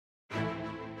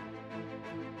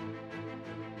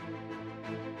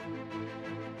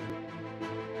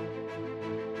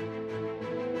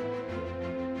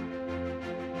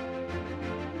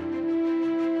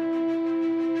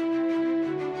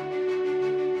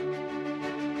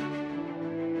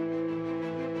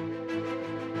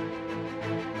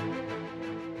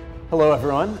Hello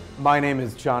everyone, my name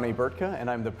is Johnny Burtka and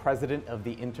I'm the president of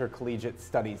the Intercollegiate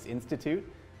Studies Institute.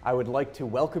 I would like to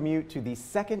welcome you to the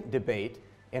second debate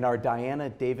in our Diana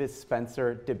Davis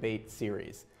Spencer debate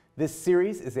series. This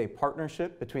series is a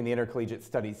partnership between the Intercollegiate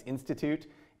Studies Institute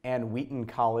and Wheaton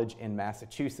College in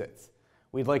Massachusetts.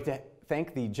 We'd like to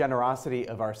thank the generosity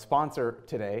of our sponsor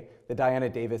today, the Diana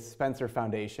Davis Spencer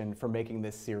Foundation, for making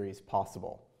this series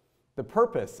possible. The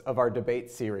purpose of our debate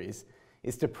series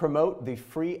is to promote the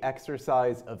free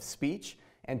exercise of speech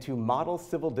and to model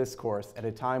civil discourse at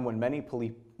a time when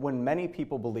many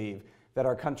people believe that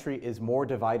our country is more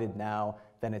divided now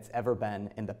than it's ever been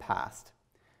in the past.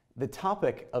 The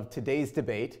topic of today's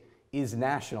debate is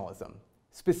nationalism.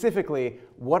 Specifically,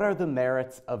 what are the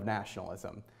merits of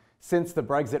nationalism? Since the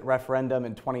Brexit referendum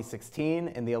in 2016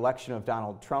 and the election of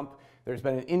Donald Trump, there's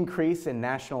been an increase in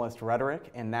nationalist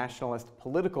rhetoric and nationalist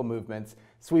political movements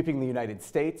sweeping the United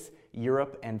States,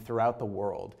 Europe, and throughout the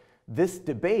world. This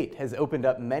debate has opened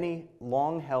up many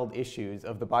long-held issues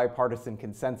of the bipartisan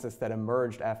consensus that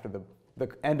emerged after the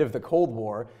end of the Cold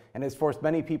War and has forced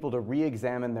many people to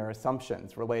re-examine their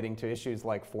assumptions relating to issues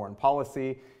like foreign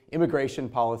policy, immigration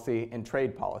policy, and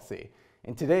trade policy.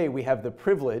 And today we have the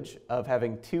privilege of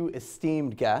having two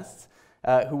esteemed guests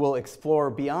who will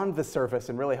explore beyond the surface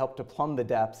and really help to plumb the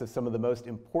depths of some of the most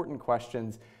important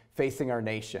questions facing our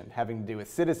nation, having to do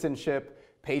with citizenship,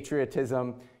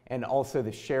 patriotism, and also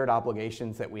the shared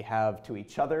obligations that we have to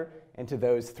each other and to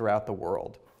those throughout the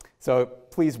world. So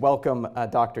please welcome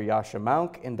Dr. Yascha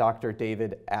Mounk and Dr.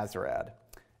 David Azerrad.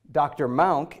 Dr.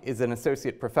 Mounk is an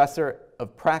associate professor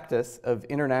of practice of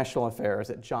international affairs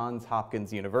at Johns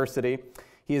Hopkins University.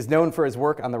 He is known for his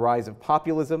work on the rise of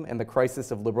populism and the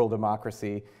crisis of liberal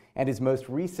democracy, and his most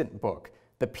recent book,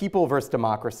 The People vs.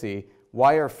 Democracy: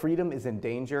 Why Our Freedom is in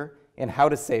Danger and How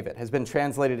to Save It, has been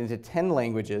translated into 10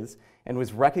 languages and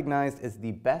was recognized as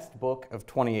the best book of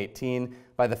 2018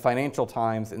 by the Financial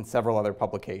Times and several other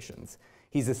publications.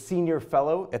 He's a senior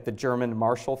fellow at the German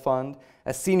Marshall Fund,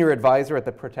 a senior advisor at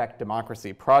the Protect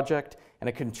Democracy Project, and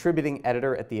a contributing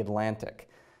editor at The Atlantic.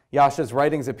 Yascha's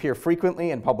writings appear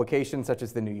frequently in publications such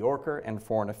as The New Yorker and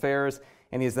Foreign Affairs,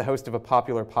 and he is the host of a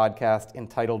popular podcast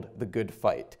entitled The Good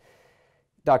Fight.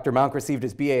 Dr. Mounk received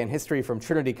his BA in History from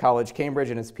Trinity College, Cambridge,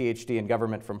 and his PhD in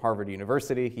Government from Harvard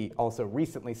University. He also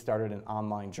recently started an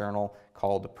online journal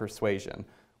called Persuasion.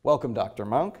 Welcome, Dr.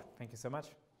 Mounk. Thank you so much.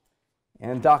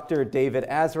 And Dr. David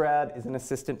Azerrad is an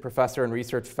assistant professor and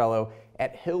research fellow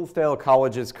at Hillsdale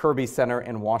College's Kirby Center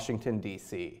in Washington,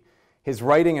 D.C. His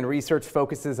writing and research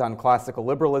focuses on classical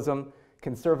liberalism,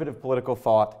 conservative political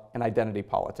thought, and identity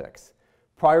politics.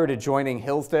 Prior to joining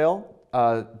Hillsdale,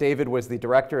 David was the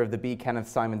director of the B. Kenneth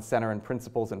Simon Center on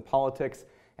Principles and Politics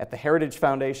at the Heritage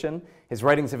Foundation. His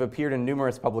writings have appeared in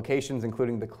numerous publications,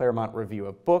 including the Claremont Review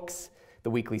of Books,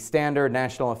 the Weekly Standard,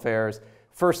 National Affairs,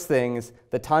 First Things,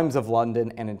 The Times of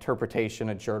London, and Interpretation,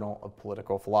 a journal of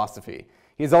political philosophy.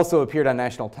 He has also appeared on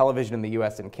national television in the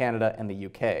US and Canada and the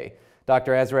UK.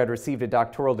 Dr. Azerrad received a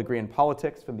doctoral degree in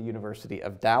politics from the University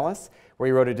of Dallas, where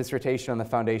he wrote a dissertation on the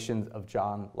foundations of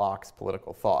John Locke's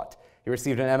political thought. He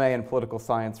received an MA in political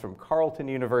science from Carleton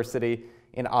University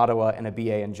in Ottawa and a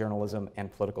BA in journalism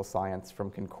and political science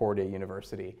from Concordia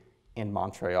University in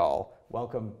Montreal.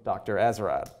 Welcome, Dr.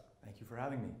 Azerrad. Thank you for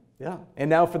having me. Yeah, and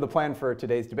now for the plan for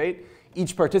today's debate.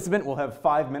 Each participant will have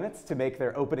 5 minutes to make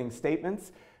their opening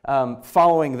statements.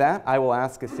 Following that, I will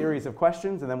ask a series of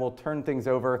questions, and then we'll turn things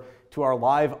over to our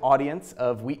live audience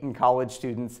of Wheaton College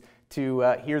students to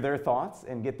hear their thoughts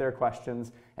and get their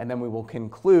questions, and then we will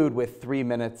conclude with 3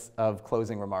 minutes of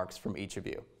closing remarks from each of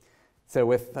you. So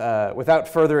without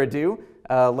further ado,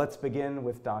 let's begin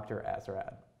with Dr.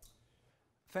 Azerrad.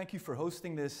 Thank you for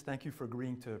hosting this. Thank you for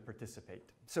agreeing to participate.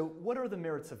 So what are the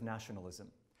merits of nationalism?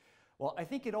 Well, I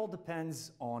think it all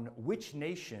depends on which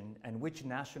nation and which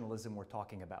nationalism we're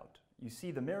talking about. You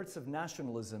see, the merits of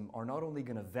nationalism are not only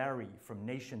going to vary from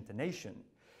nation to nation,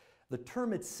 the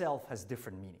term itself has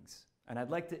different meanings. And I'd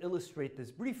like to illustrate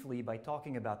this briefly by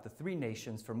talking about the three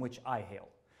nations from which I hail.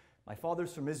 My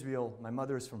father's from Israel, my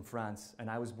mother's from France, and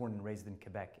I was born and raised in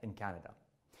Quebec in Canada.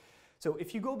 So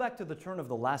if you go back to the turn of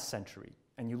the last century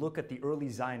and you look at the early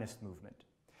Zionist movement,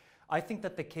 I think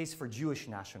that the case for Jewish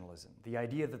nationalism, the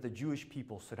idea that the Jewish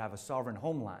people should have a sovereign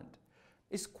homeland,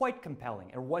 is quite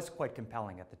compelling, or was quite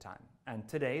compelling at the time. And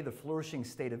today, the flourishing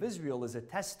state of Israel is a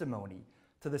testimony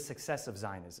to the success of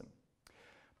Zionism.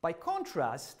 By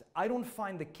contrast, I don't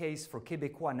find the case for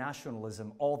Quebecois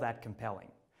nationalism all that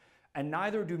compelling. And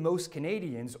neither do most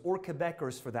Canadians or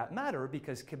Quebecers for that matter,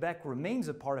 because Quebec remains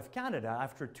a part of Canada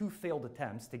after 2 failed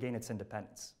attempts to gain its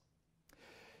independence.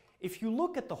 If you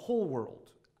look at the whole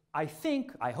world, I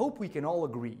hope we can all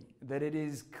agree that it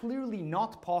is clearly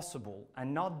not possible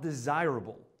and not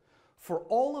desirable for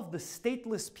all of the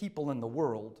stateless people in the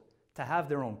world to have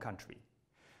their own country.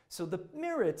 So the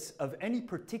merits of any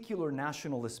particular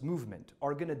nationalist movement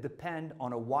are going to depend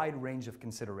on a wide range of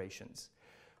considerations,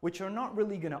 which are not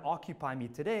really going to occupy me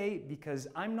today because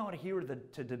I'm not here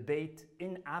to debate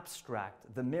in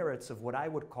abstract the merits of what I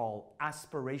would call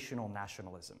aspirational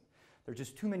nationalism. There are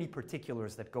just too many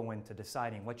particulars that go into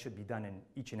deciding what should be done in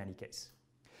each and any case.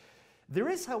 There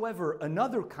is, however,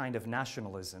 another kind of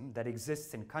nationalism that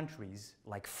exists in countries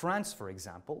like France, for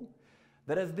example,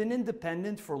 that have been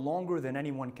independent for longer than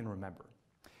anyone can remember.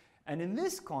 And in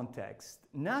this context,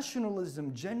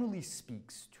 nationalism generally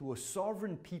speaks to a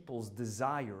sovereign people's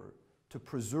desire to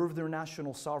preserve their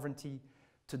national sovereignty,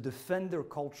 to defend their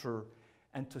culture,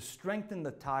 and to strengthen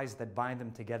the ties that bind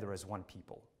them together as one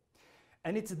people.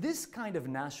 And it's this kind of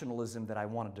nationalism that I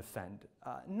want to defend,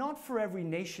 not for every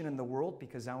nation in the world,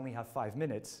 because I only have 5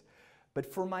 minutes, but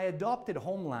for my adopted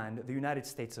homeland, the United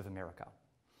States of America.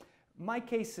 My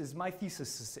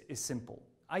thesis is simple.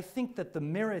 I think that the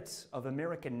merits of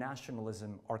American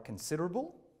nationalism are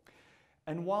considerable,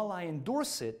 and while I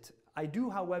endorse it, I do,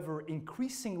 however,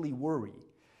 increasingly worry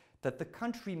that the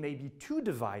country may be too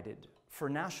divided for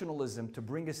nationalism to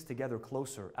bring us together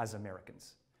closer as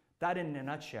Americans. That, in a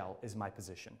nutshell, is my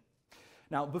position.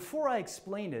 Now, before I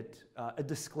explain it, a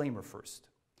disclaimer first.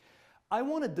 I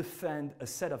want to defend a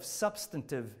set of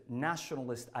substantive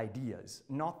nationalist ideas,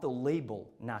 not the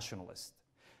label nationalist.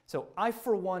 So I,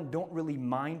 for one, don't really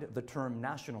mind the term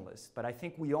nationalist, but I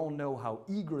think we all know how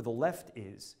eager the left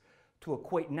is to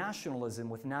equate nationalism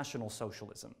with National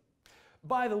Socialism.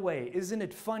 By the way, isn't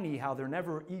it funny how they're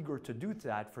never eager to do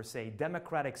that for, say,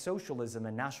 democratic socialism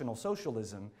and National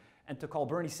Socialism, and to call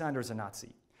Bernie Sanders a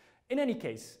Nazi? In any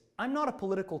case, I'm not a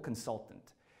political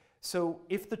consultant. So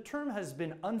if the term has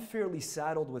been unfairly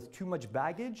saddled with too much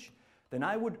baggage, then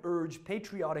I would urge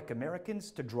patriotic Americans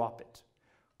to drop it.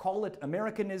 Call it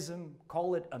Americanism,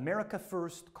 call it America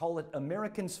First, call it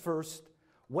Americans First,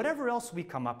 whatever else we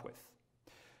come up with.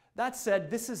 That said,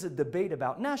 this is a debate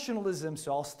about nationalism,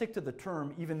 so I'll stick to the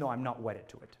term even though I'm not wedded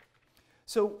to it.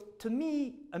 So to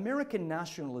me, American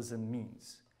nationalism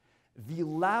means the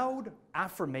loud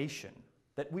affirmation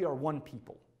that we are one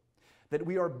people, that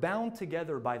we are bound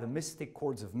together by the mystic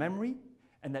cords of memory,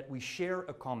 and that we share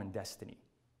a common destiny.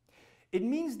 It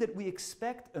means that we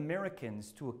expect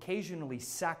Americans to occasionally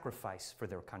sacrifice for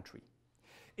their country.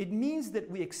 It means that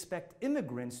we expect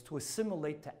immigrants to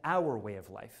assimilate to our way of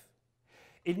life.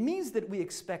 It means that we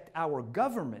expect our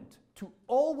government to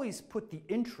always put the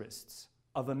interests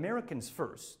of Americans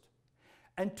first,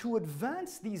 and to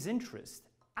advance these interests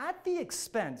at the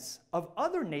expense of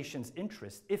other nations'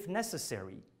 interests, if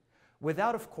necessary,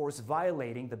 without, of course,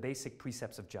 violating the basic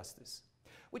precepts of justice.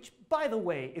 Which, by the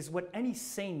way, is what any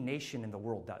sane nation in the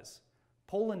world does.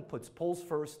 Poland puts Poles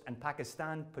first, and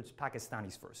Pakistan puts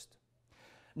Pakistanis first.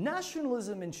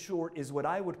 Nationalism, in short, is what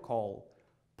I would call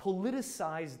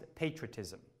politicized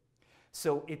patriotism.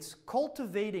 So it's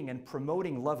cultivating and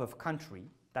promoting love of country,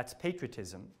 that's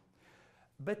patriotism,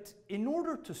 but in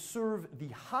order to serve the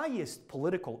highest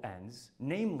political ends,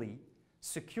 namely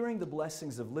securing the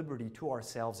blessings of liberty to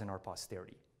ourselves and our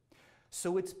posterity.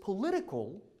 So it's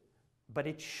political, but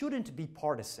it shouldn't be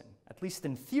partisan. At least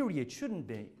in theory it shouldn't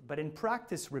be, but in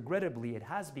practice, regrettably, it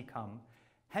has become,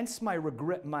 hence my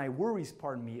worries,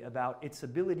 about its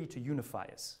ability to unify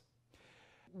us.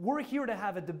 We're here to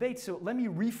have a debate, so let me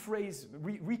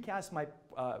recast my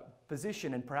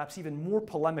position in perhaps even more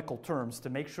polemical terms to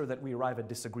make sure that we arrive at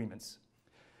disagreements.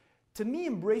 To me,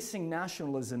 embracing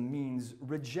nationalism means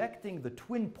rejecting the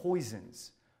twin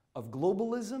poisons of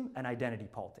globalism and identity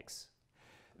politics.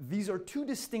 These are two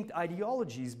distinct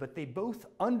ideologies, but they both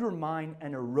undermine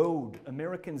and erode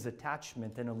Americans'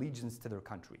 attachment and allegiance to their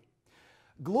country.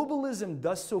 Globalism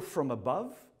does so from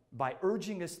above, by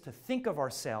urging us to think of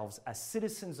ourselves as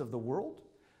citizens of the world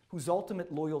whose ultimate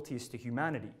loyalty is to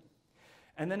humanity.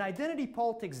 And then identity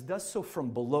politics does so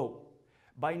from below,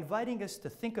 by inviting us to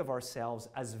think of ourselves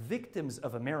as victims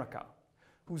of America,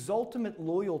 whose ultimate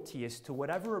loyalty is to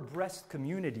whatever oppressed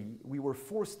community we were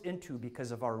forced into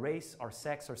because of our race, our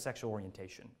sex, or sexual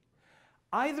orientation.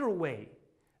 Either way,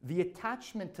 the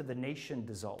attachment to the nation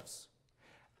dissolves.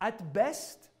 At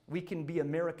best, we can be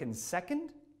Americans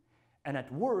second, and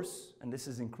at worst, and this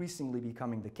is increasingly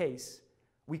becoming the case,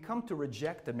 we come to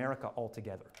reject America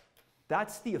altogether.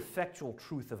 That's the effectual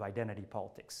truth of identity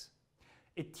politics.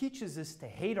 It teaches us to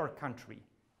hate our country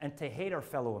and to hate our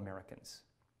fellow Americans.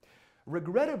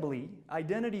 Regrettably,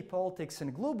 identity politics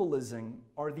and globalism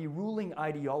are the ruling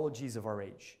ideologies of our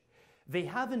age. They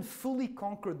haven't fully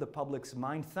conquered the public's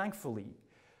mind, thankfully,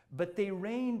 but they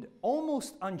reigned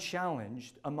almost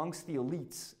unchallenged amongst the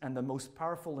elites and the most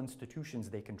powerful institutions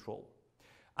they control.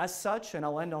 As such, and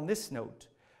I'll end on this note,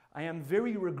 I am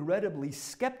very regrettably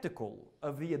skeptical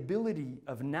of the ability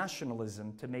of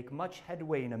nationalism to make much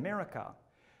headway in America,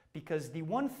 because the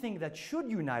one thing that should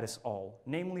unite us all,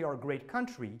 namely our great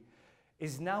country,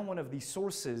 is now one of the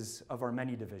sources of our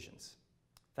many divisions.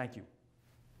 Thank you.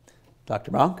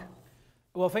 Dr. Mounk?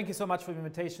 Well, thank you so much for the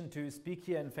invitation to speak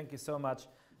here, and thank you so much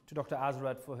to Dr.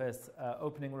 Azerrad for his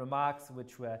opening remarks,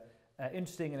 which were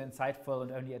interesting and insightful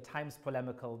and only at times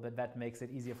polemical, but that makes it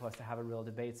easier for us to have a real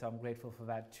debate, so I'm grateful for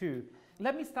that too.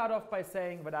 Let me start off by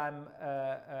saying that I'm,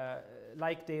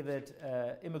 like David,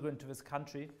 immigrant to this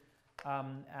country,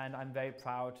 and I'm very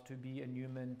proud to be a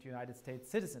Newman United States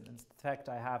citizen. In fact,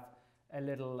 I have a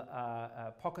little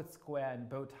pocket square and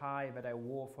bow tie that I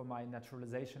wore for my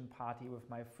naturalization party with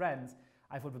my friends.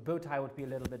 I thought the bow tie would be a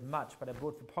little bit much, but I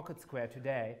brought the pocket square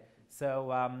today.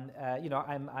 So, you know,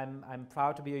 I'm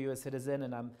proud to be a US citizen,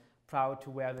 and I'm proud to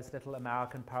wear this little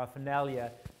American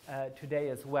paraphernalia today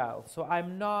as well. So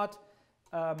I'm not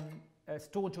a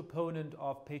staunch opponent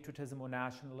of patriotism or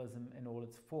nationalism in all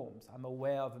its forms. I'm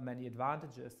aware of the many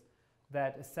advantages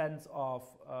that a sense of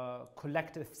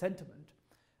collective sentiment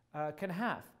can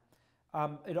have.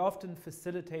 It often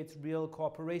facilitates real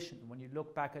cooperation. When you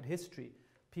look back at history,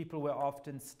 people were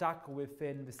often stuck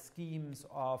within the schemes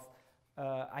of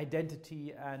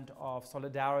identity and of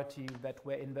solidarity that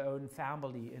were in their own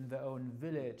family, in their own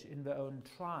village, in their own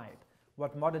tribe.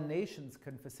 What modern nations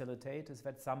can facilitate is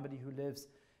that somebody who lives,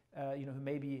 you know, who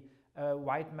may be a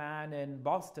white man in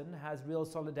Boston has real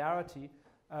solidarity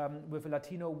with a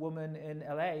Latino woman in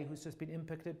LA who's just been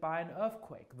impacted by an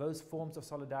earthquake. Those forms of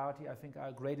solidarity, I think, are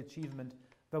a great achievement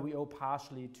that we owe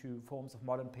partially to forms of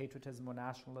modern patriotism or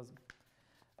nationalism.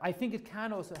 I think it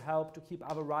can also help to keep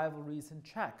other rivalries in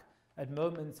check at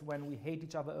moments when we hate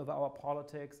each other over our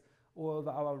politics or over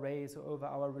our race or over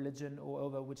our religion or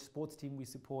over which sports team we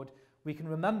support. We can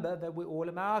remember that we're all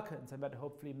Americans, and that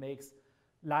hopefully makes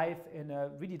life in a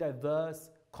really diverse,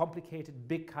 complicated,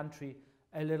 big country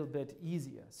a little bit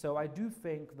easier. So I do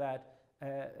think that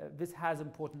this has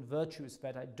important virtues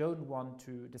that I don't want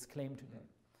to disclaim today.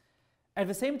 At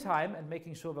the same time, and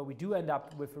making sure that we do end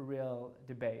up with a real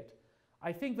debate,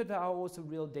 I think that there are also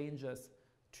real dangers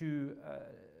to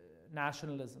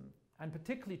nationalism, and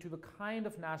particularly to the kind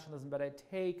of nationalism that I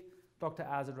take Dr.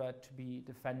 Azerrad to be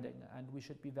defending, and we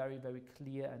should be very, very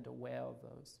clear and aware of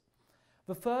those.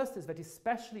 The first is that,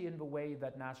 especially in the way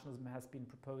that nationalism has been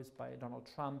proposed by Donald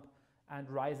Trump and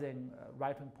rising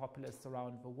right-wing populists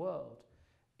around the world,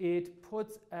 it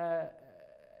puts a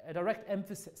direct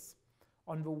emphasis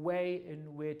on the way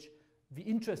in which the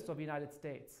interests of the United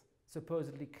States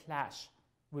supposedly clash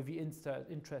with the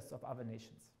interests of other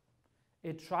nations.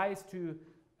 It tries to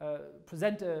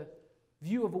present a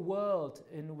view of a world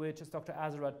in which, as Dr.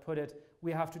 Azerrad put it,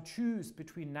 we have to choose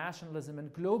between nationalism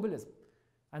and globalism.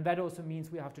 And that also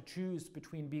means we have to choose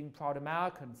between being proud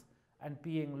Americans and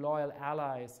being loyal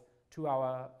allies to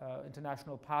our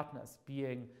international partners,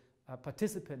 being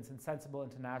participants in sensible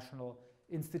international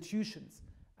institutions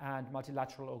and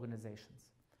multilateral organizations.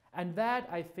 And that,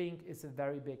 I think, is a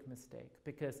very big mistake,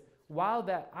 because while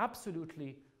they're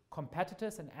absolutely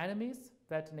competitors and enemies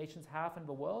that nations have in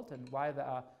the world, and while there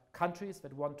are countries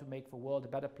that want to make the world a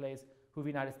better place who the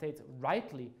United States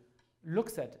rightly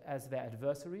looks at as their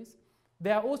adversaries,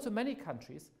 there are also many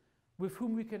countries with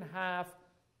whom we can have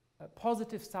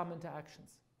positive sum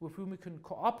interactions, with whom we can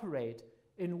cooperate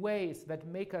in ways that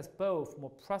make us both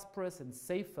more prosperous and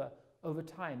safer over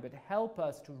time, that help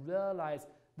us to realize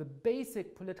the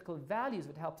basic political values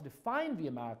that help to define the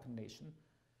American nation,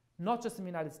 not just in the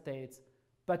United States,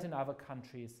 but in other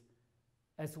countries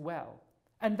as well.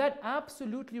 And that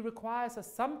absolutely requires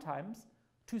us sometimes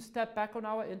to step back on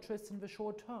our interests in the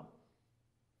short term.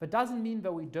 That doesn't mean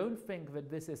that we don't think that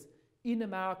this is in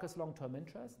America's long-term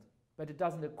interest, that it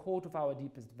doesn't accord with our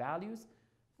deepest values,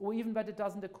 or even that it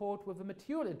doesn't accord with the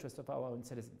material interests of our own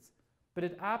citizens. But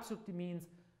it absolutely means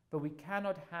that we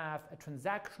cannot have a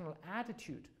transactional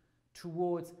attitude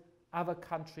towards other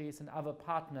countries and other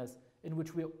partners in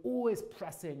which we are always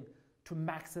pressing to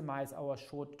maximize our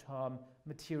short-term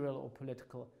material or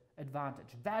political advantage.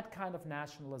 That kind of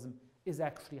nationalism is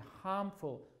actually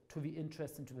harmful to the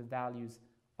interests and to the values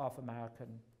of American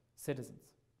citizens.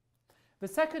 The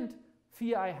second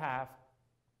fear I have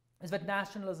is that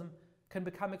nationalism can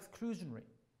become exclusionary,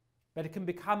 that it can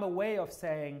become a way of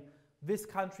saying this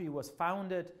country was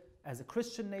founded as a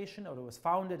Christian nation, or it was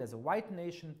founded as a white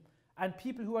nation, and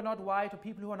people who are not white or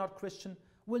people who are not Christian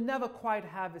will never quite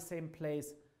have the same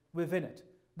place within it.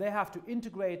 They have to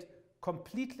integrate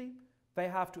completely. They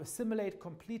have to assimilate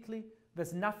completely.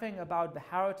 There's nothing about the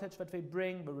heritage that they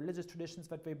bring, the religious traditions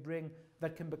that they bring,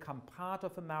 that can become part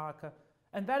of America.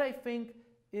 And that, I think,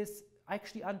 is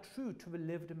actually untrue to the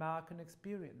lived American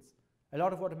experience. A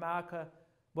lot of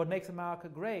what makes America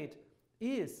great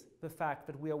is the fact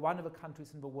that we are one of the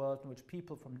countries in the world in which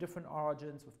people from different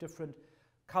origins, with different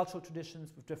cultural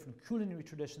traditions, with different culinary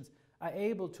traditions, are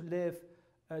able to live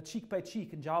cheek by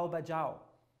cheek and jowl by jowl.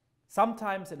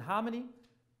 Sometimes in harmony,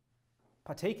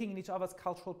 partaking in each other's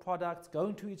cultural products,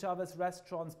 going to each other's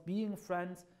restaurants, being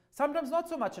friends. Sometimes not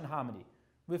so much in harmony,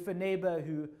 with a neighbor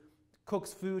who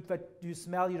cooks food that you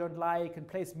smell you don't like and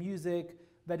plays music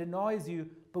that annoys you,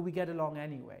 but we get along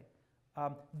anyway.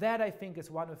 That, I think,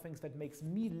 is one of the things that makes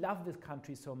me love this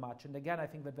country so much. And again, I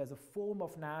think that there's a form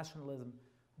of nationalism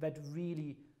that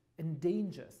really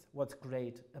endangers what's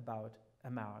great about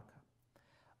America.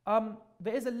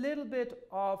 There is a little bit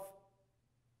of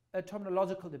a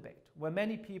terminological debate where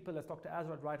many people, as Dr.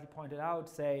 Azerrad rightly pointed out,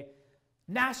 say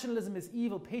nationalism is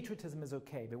evil, patriotism is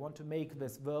okay. They want to make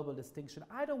this verbal distinction.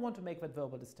 I don't want to make that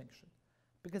verbal distinction,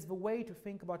 because the way to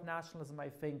think about nationalism, I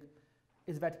think,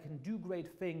 is that it can do great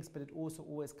things, but it also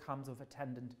always comes with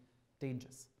attendant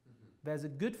dangers. There's a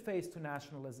good face to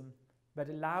nationalism that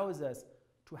allows us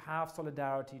to have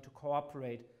solidarity, to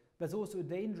cooperate. There's also a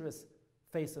dangerous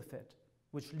face of it,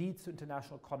 which leads to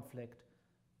international conflict,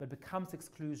 that becomes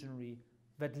exclusionary,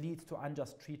 that leads to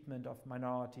unjust treatment of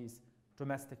minorities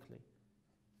domestically.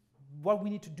 What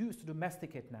we need to do is to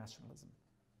domesticate nationalism,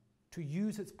 to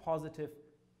use its positive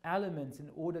elements in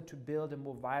order to build a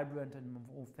more vibrant and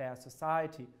more fair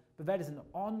society. But that is an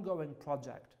ongoing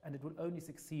project, and it will only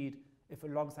succeed if,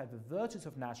 alongside the virtues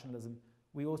of nationalism,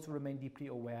 we also remain deeply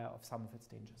aware of some of its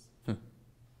dangers.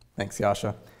 Thanks,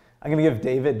 Yascha. I'm going to give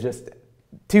David just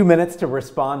 2 minutes to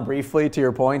respond briefly to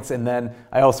your points, and then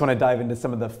I also want to dive into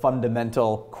some of the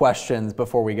fundamental questions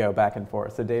before we go back and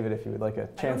forth. So David, if you would like a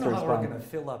chance to respond. I don't know how we're going to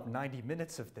fill up 90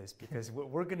 minutes of this, because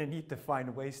we're going to need to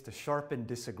find ways to sharpen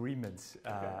disagreements.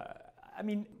 Okay. I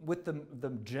mean, with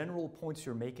the general points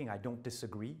you're making, I don't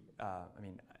disagree.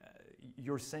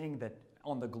 You're saying that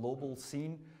on the global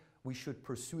scene, we should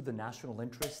pursue the national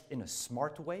interest in a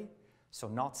smart way, so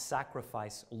not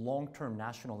sacrifice long-term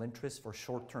national interests for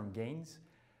short-term gains.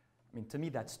 I mean, to me,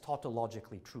 that's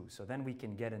tautologically true. So then we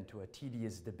can get into a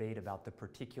tedious debate about the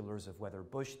particulars of whether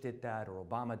Bush did that, or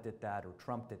Obama did that, or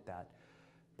Trump did that.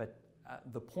 But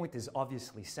the point is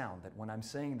obviously sound, that when I'm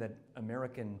saying that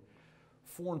American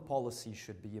foreign policy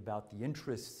should be about the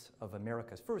interests of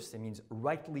America first, it means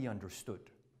rightly understood.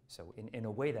 So in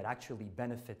a way that actually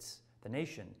benefits the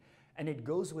nation. And it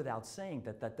goes without saying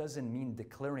that that doesn't mean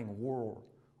declaring war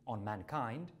on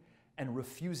mankind and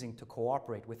refusing to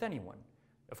cooperate with anyone.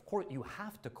 Of course, you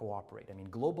have to cooperate. I mean,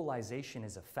 globalization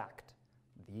is a fact.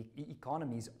 The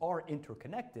economies are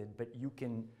interconnected, but you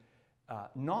can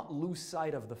not lose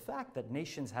sight of the fact that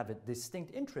nations have a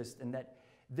distinct interest, and that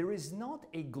there is not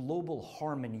a global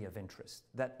harmony of interest.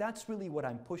 That's really what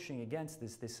I'm pushing against,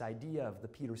 is this idea of the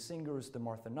Peter Singers, the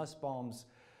Martha Nussbaums,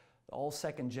 all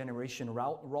second-generation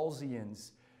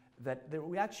Rawlsians, that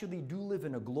we actually do live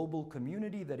in a global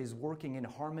community that is working in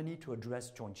harmony to address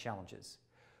joint challenges.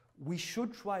 We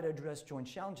should try to address joint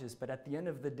challenges, but at the end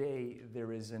of the day,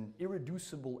 there is an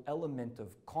irreducible element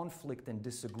of conflict and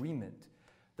disagreement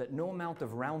that no amount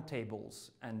of roundtables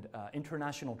and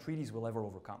international treaties will ever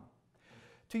overcome.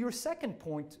 To your second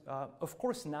point, of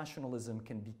course nationalism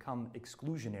can become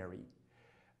exclusionary.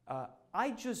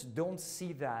 I just don't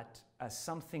see that as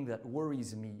something that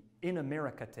worries me in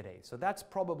America today. So that's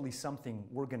probably something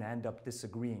we're going to end up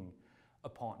disagreeing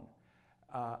upon.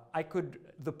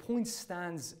 The point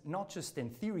stands not just in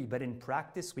theory, but in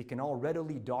practice. We can all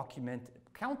readily document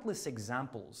countless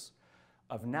examples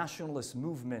of nationalist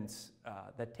movements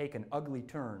that take an ugly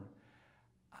turn.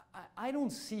 I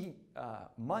don't see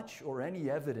much or any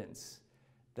evidence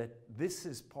that this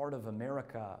is part of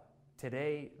America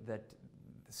today, that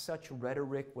such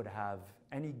rhetoric would have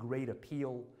any great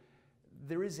appeal.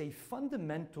 There is a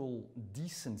fundamental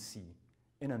decency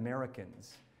in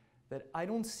Americans that I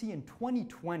don't see in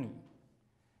 2020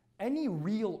 any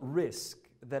real risk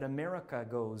that America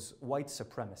goes white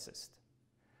supremacist.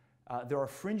 There are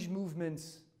fringe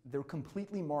movements, they're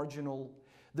completely marginal.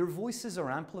 Their voices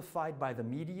are amplified by the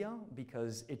media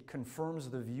because it confirms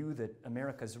the view that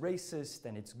America's racist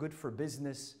and it's good for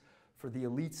business for the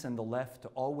elites and the left to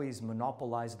always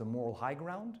monopolize the moral high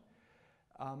ground.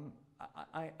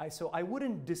 So I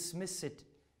wouldn't dismiss it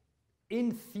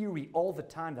in theory all the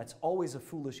time. That's always a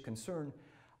foolish concern.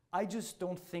 I just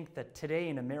don't think that today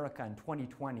in America in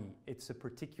 2020, it's a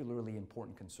particularly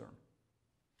important concern.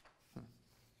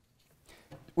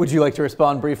 Would you like to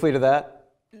respond briefly to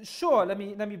that? Sure, let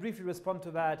me briefly respond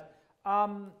to that.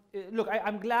 Look,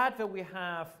 I'm glad that we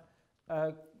have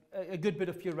a good bit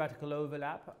of theoretical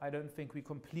overlap. I don't think we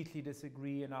completely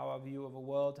disagree in our view of the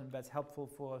world, and that's helpful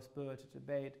for a spirited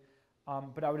debate.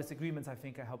 But our disagreements, I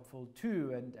think, are helpful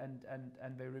too,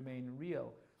 and they remain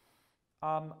real.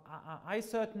 I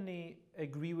certainly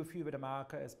agree with you that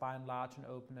America is by and large an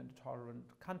open and tolerant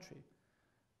country.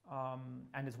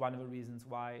 And it's one of the reasons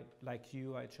why, like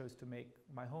you, I chose to make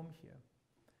my home here.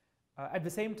 At the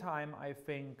same time, I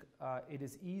think it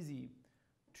is easy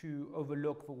to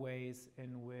overlook the ways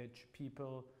in which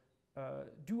people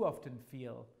do often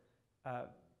feel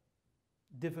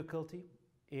difficulty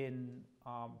in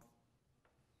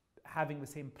having the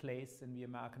same place in the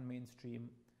American mainstream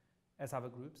as other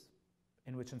groups,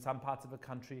 in which in some parts of the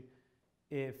country,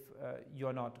 if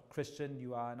you're not Christian,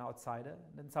 you are an outsider.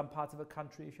 And in some parts of the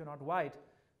country, if you're not white,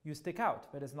 you stick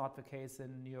out. That is not the case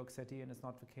in New York City, and it's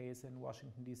not the case in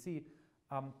Washington, D.C.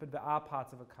 But there are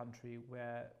parts of the country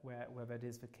where that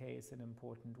is the case in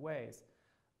important ways.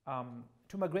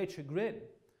 To my great chagrin,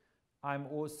 I'm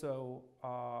also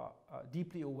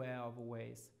deeply aware of the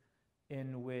ways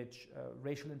in which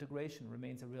racial integration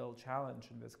remains a real challenge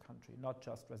in this country, not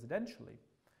just residentially,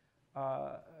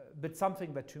 but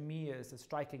something that to me is a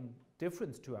striking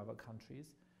difference to other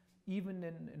countries, even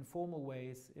in informal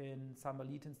ways in some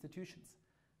elite institutions.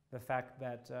 The fact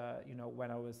that,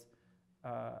 when I was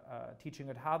teaching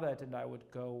at Harvard and I would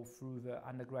go through the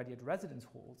undergraduate residence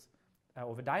halls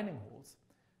or the dining halls,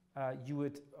 you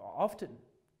would often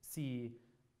see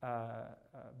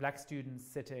black students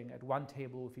sitting at one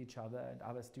table with each other and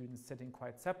other students sitting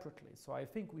quite separately. So I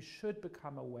think we should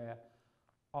become aware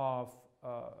of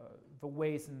the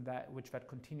ways in which that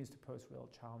continues to pose real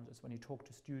challenges when you talk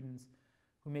to students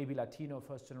who may be Latino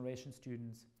first-generation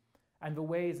students, and the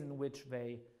ways in which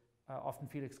they often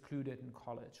feel excluded in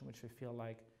college, in which they feel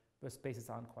like the spaces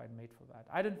aren't quite made for that.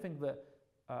 I don't think the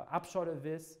upshot of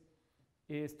this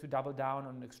is to double down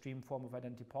on an extreme form of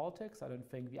identity politics. I don't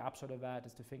think the upshot of that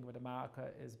is to think that America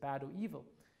is bad or evil.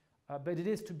 But it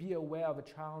is to be aware of the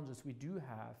challenges we do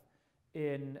have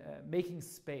in making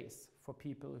space for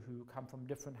people who come from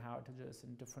different heritages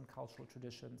and different cultural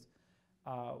traditions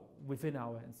within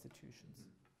our institutions.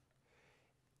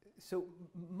 So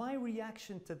my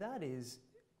reaction to that is,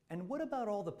 and what about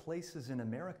all the places in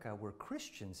America where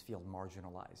Christians feel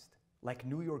marginalized, like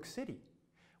New York City,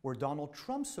 where Donald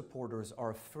Trump supporters are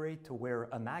afraid to wear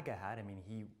a MAGA hat? I mean,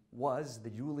 he remains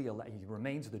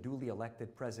the duly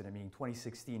elected president, meaning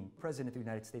 2016 president of the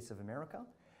United States of America.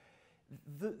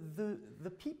 The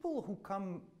people who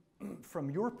come from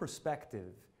your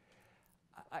perspective,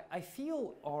 I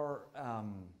feel are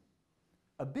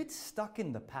a bit stuck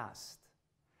in the past.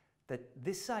 That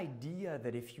this idea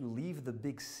that if you leave the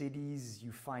big cities,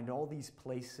 you find all these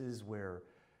places where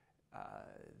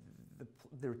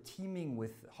they're teeming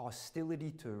with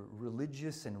hostility to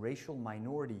religious and racial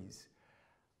minorities.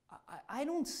 I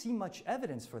don't see much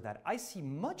evidence for that. I see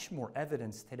much more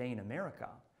evidence today in America,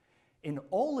 in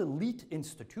all elite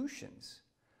institutions,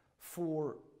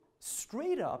 for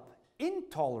straight up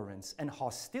intolerance and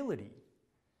hostility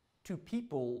to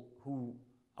people who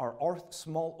are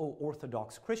small O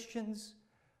Orthodox Christians,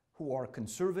 who are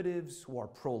conservatives, who are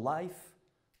pro-life,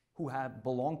 who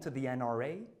belong to the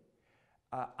NRA.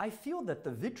 I feel that the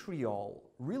vitriol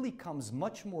really comes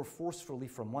much more forcefully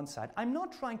from one side. I'm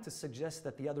not trying to suggest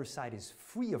that the other side is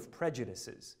free of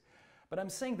prejudices, but I'm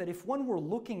saying that if one were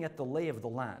looking at the lay of the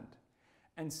land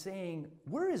and saying,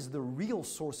 where is the real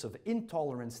source of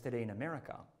intolerance today in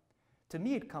America? To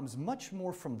me, it comes much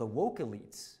more from the woke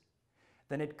elites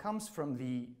than it comes from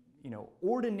the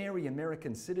ordinary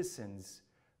American citizens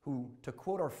who, to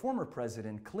quote our former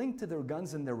president, cling to their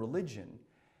guns and their religion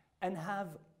and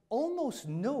have almost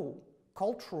no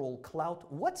cultural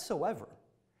clout whatsoever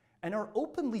and are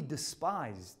openly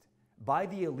despised by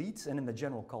the elites and in the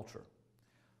general culture.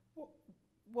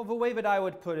 Well, the way that I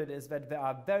would put it is that there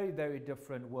are very, very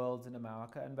different worlds in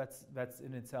America, and that's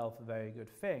in itself a very good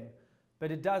thing.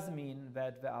 But it does mean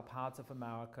that there are parts of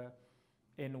America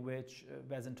in which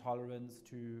there's intolerance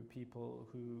to people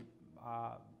who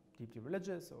are deeply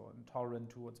religious, or intolerant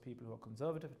towards people who are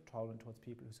conservative, intolerant towards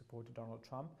people who supported Donald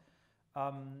Trump.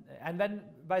 And then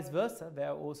vice versa, there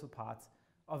are also parts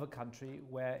of a country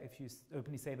where if you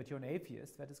openly say that you're an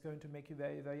atheist, that is going to make you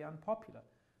very, very unpopular,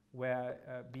 where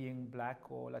being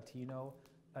black or Latino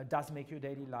does make your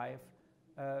daily life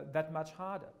that much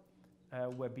harder,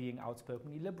 where being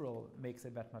outspokenly liberal makes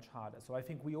it that much harder. So I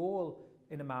think we all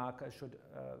in America should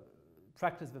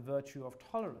practice the virtue of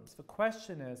tolerance. The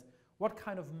question is, what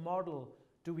kind of model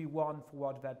do we want for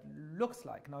what that looks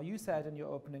like? Now, you said in your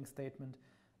opening statement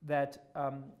that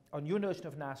on your notion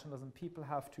of nationalism, people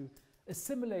have to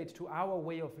assimilate to our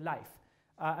way of life.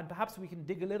 And perhaps we can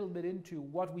dig a little bit into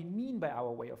what we mean by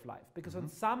our way of life. Because on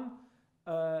some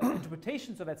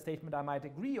interpretations of that statement I might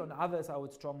agree, on others I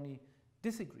would strongly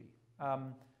disagree.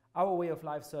 Our way of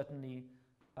life certainly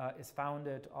is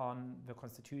founded on the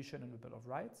Constitution and the Bill of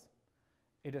Rights.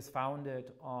 It is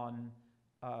founded on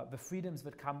the freedoms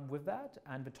that come with that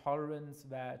and the tolerance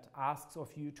that asks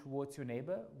of you towards your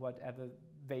neighbor, whatever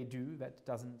they do that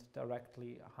doesn't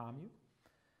directly harm you.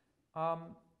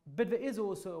 But there is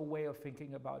also a way of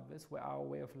thinking about this where our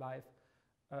way of life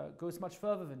goes much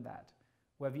further than that,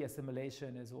 where the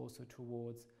assimilation is also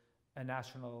towards a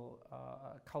national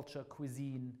culture,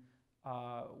 cuisine,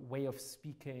 way of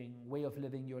speaking, way of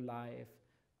living your life,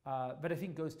 that I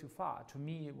think goes too far. To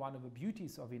me, one of the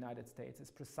beauties of the United States is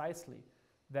precisely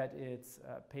that its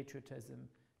patriotism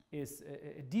is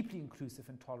a deeply inclusive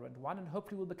and tolerant one, and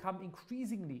hopefully will become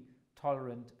increasingly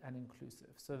tolerant and inclusive,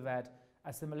 so that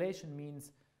assimilation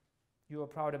means you're a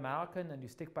proud American and you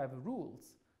stick by the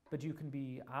rules, but you can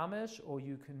be Amish, or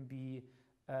you can be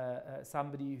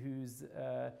somebody who's,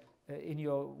 in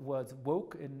your words,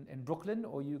 woke in Brooklyn,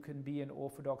 or you can be an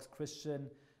Orthodox Christian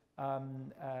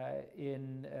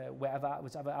in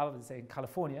whichever I would say in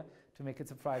California, to make it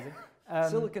surprising.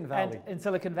 Silicon Valley. In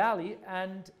Silicon Valley,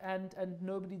 and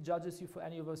nobody judges you for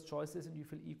any of those choices, and you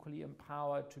feel equally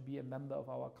empowered to be a member of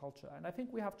our culture. And I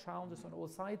think we have challenges on all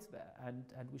sides there, and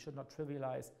we should not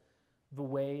trivialize the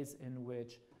ways in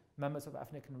which members of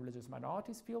ethnic and religious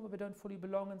minorities feel that they don't fully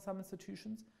belong in some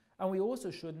institutions. And we also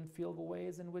shouldn't feel the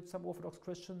ways in which some Orthodox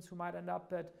Christians who might end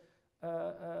up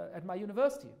at my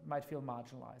university might feel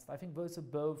marginalized. I think those are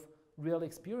both real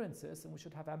experiences, and we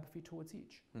should have empathy towards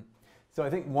each. So I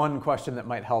think one question that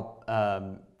might help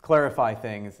clarify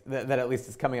things that at least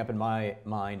is coming up in my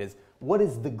mind is, what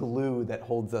is the glue that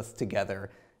holds us together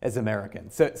as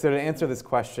Americans? So to answer this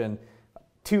question,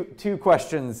 two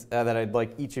questions that I'd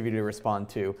like each of you to respond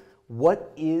to.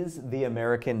 What is the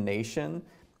American nation?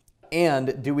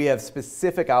 And do we have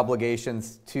specific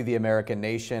obligations to the American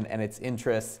nation and its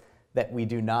interests that we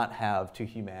do not have to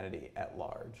humanity at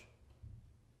large?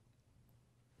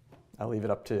 I'll leave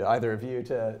it up to either of you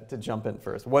to jump in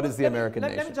first. What is the American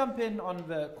nation? Let me jump in on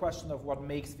the question of what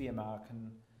makes the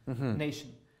American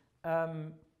nation.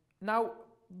 Now,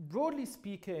 broadly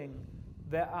speaking,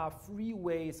 there are three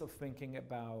ways of thinking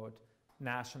about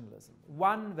nationalism.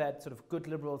 One that sort of good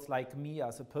liberals like me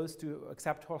are supposed to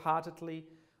accept wholeheartedly,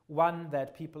 one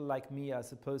that people like me are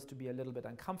supposed to be a little bit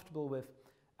uncomfortable with,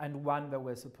 and one that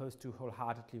we're supposed to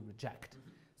wholeheartedly reject.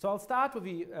 So I'll start with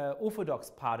the orthodox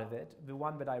part of it, the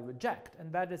one that I reject,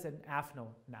 and that is an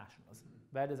ethno-nationalism.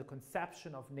 That is a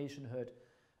conception of nationhood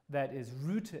that is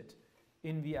rooted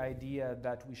in the idea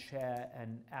that we share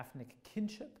an ethnic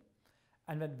kinship,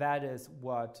 and that is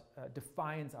what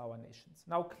defines our nations.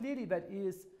 Now, clearly that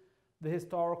is the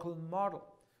historical model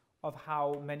of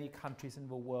how many countries in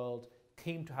the world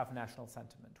came to have national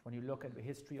sentiment. When you look at the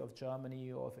history of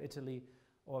Germany or of Italy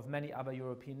or of many other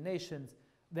European nations,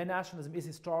 their nationalism is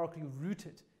historically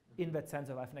rooted in that sense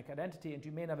of ethnic identity, and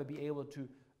you may never be able to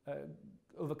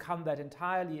overcome that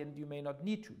entirely, and you may not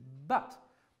need to. But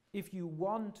if you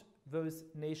want those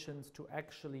nations to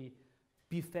actually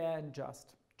be fair and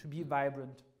just, to be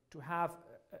vibrant, to have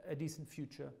a decent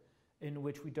future in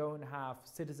which we don't have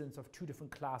citizens of two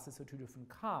different classes or two different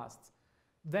castes,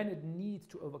 then it needs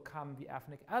to overcome the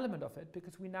ethnic element of it,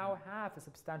 because we now have a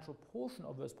substantial portion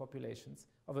of those populations,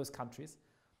 of those countries,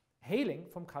 hailing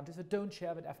from countries that don't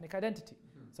share that ethnic identity.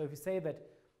 So if you say that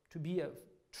to be a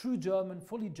true German,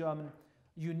 fully German,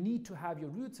 you need to have your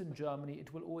roots in Germany,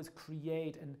 it will always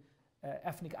create an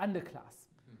ethnic underclass.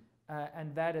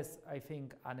 And that is, I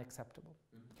think, unacceptable.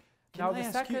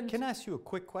 Can I ask you a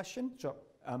quick question? Sure.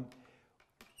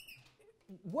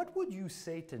 What would you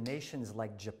say to nations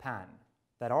like Japan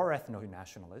that are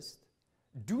ethno-nationalist,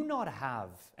 do not have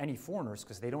any foreigners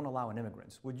because they don't allow in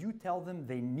immigrants? Would you tell them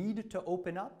they need to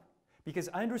open up? Because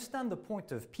I understand the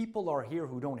point of people are here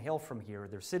who don't hail from here,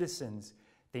 they're citizens,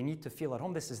 they need to feel at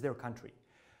home, this is their country.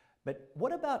 But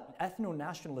what about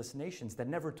ethno-nationalist nations that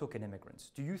never took in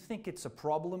immigrants? Do you think it's a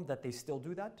problem that they still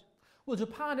do that? Well,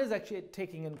 Japan is actually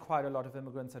taking in quite a lot of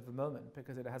immigrants at the moment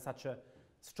because it has such a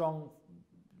strong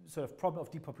sort of problem of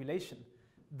depopulation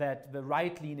that the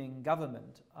right-leaning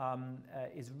government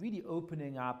is really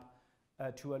opening up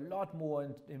to a lot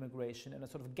more immigration in a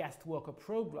sort of guest worker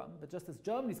program. But just as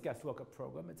Germany's guest worker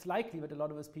program, it's likely that a lot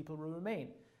of those people will remain.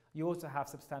 You also have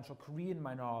substantial Korean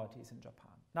minorities in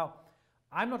Japan. Now,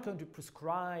 I'm not going to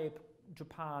prescribe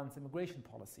Japan's immigration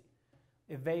policy.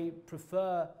 if they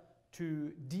prefer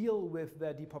to deal with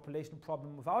their depopulation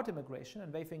problem without immigration,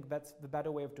 and they think that's the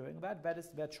better way of doing that, that is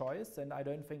their choice, and I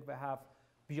don't think they have,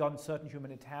 beyond certain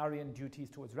humanitarian duties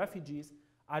towards refugees,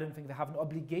 I don't think they have an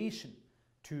obligation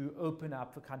to open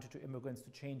up the country to immigrants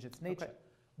to change its nature. Okay.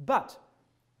 But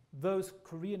those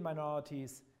Korean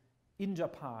minorities in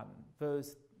Japan,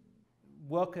 those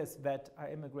workers that are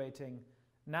immigrating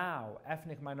now,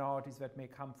 ethnic minorities that may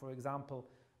come, for example,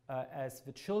 as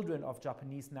the children of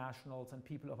Japanese nationals and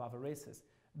people of other races,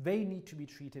 they need to be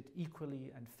treated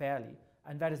equally and fairly,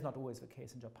 and that is not always the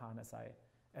case in Japan, as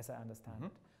I understand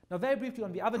it. Now, very briefly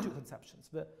on the other two conceptions.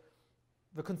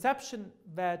 The conception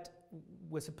that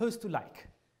we're supposed to like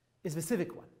is the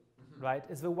civic one, right?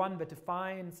 Is the one that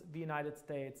defines the United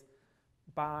States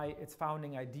by its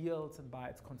founding ideals and by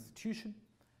its constitution.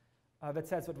 That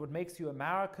says that what makes you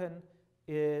American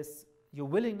is your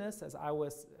willingness, as I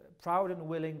was proud and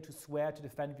willing to swear to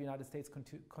defend the United States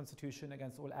Constitution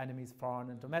against all enemies, foreign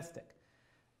and domestic.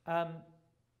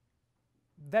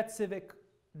 That civic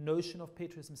notion of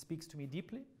patriotism speaks to me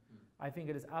deeply. I think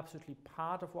it is absolutely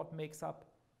part of what makes up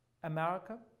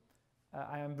America.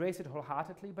 I embrace it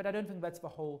wholeheartedly, but I don't think that's the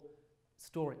whole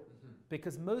story.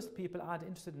 Because most people aren't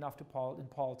interested enough in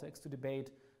politics to debate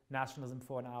nationalism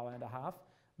for an hour and a half.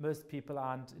 Most people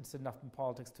aren't interested enough in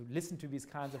politics to listen to these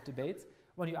kinds of debates.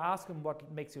 When you ask them what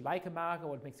makes you like America,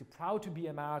 what makes you proud to be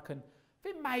American,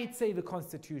 they might say the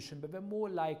Constitution, but they're more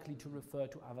likely to refer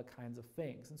to other kinds of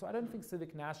things. And so I don't think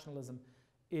civic nationalism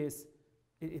is,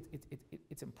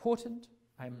 it's important.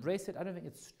 I embrace it. I don't think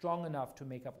it's strong enough to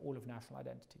make up all of national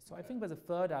identity. So I think there's a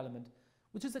third element,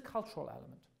 which is a cultural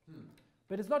element.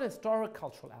 But it's not a historic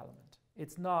cultural element.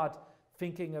 It's not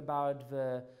thinking about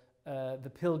the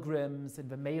Pilgrims and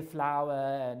the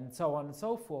Mayflower and so on and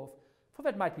so forth. For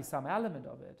that might be some element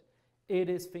of it. It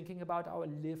is thinking about our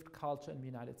lived culture in the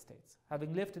United States.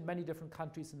 Having lived in many different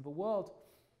countries in the world,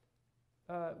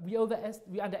 we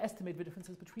underestimate the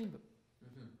differences between them.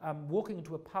 Walking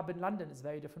into a pub in London is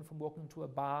very different from walking into a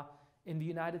bar in the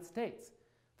United States.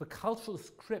 The cultural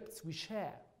scripts we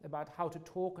share about how to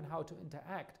talk and how to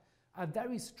interact are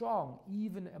very strong,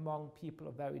 even among people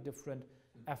of very different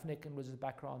ethnic and religious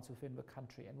backgrounds within the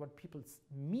country. And what people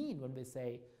mean when they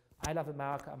say, I love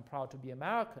America, I'm proud to be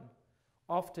American,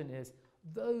 often is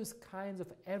those kinds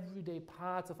of everyday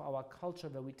parts of our culture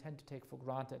that we tend to take for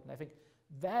granted. And I think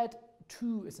that,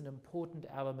 too, is an important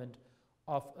element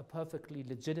of a perfectly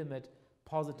legitimate,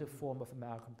 positive form of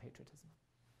American patriotism.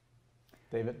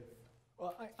 David?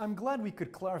 Well, I'm glad we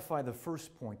could clarify the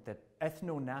first point, that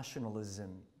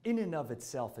ethno-nationalism in and of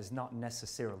itself is not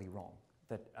necessarily wrong.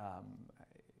 That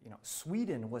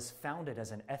Sweden was founded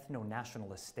as an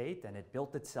ethno-nationalist state, and it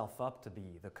built itself up to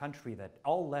be the country that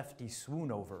all lefties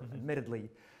swoon over. Admittedly,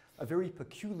 a very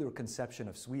peculiar conception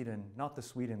of Sweden, not the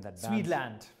Sweden that bans...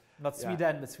 Swedland, not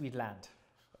Sweden, but Swedland.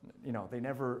 You know, they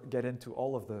never get into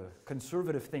all of the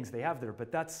conservative things they have there,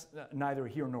 but that's neither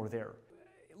here nor there.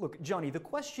 Look, Johnny, the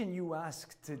question you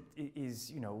asked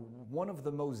is, one of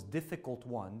the most difficult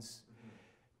ones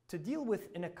to deal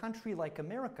with in a country like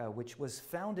America, which was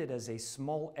founded as a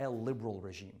small L liberal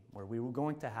regime, where we were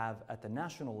going to have, at the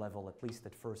national level, at least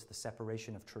at first, the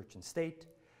separation of church and state.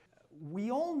 We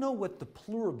all know what the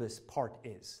pluribus part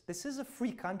is. This is a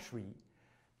free country.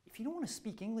 If you don't want to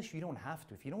speak English, you don't have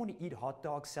to. If you don't want to eat hot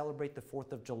dogs, celebrate the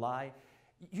 4th of July,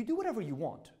 you do whatever you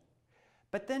want.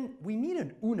 But then we need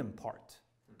an unum part,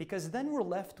 because then we're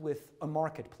left with a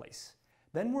marketplace.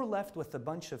 Then we're left with a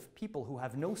bunch of people who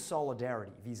have no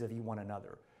solidarity vis-a-vis one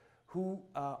another, who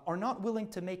are not willing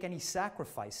to make any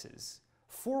sacrifices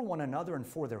for one another and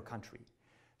for their country.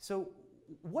 So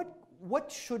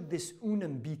what should this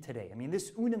unum be today? I mean,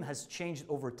 this unum has changed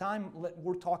over time.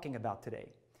 We're talking about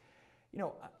today.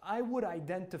 I would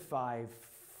identify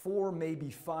 4, maybe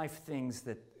 5 things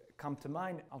that come to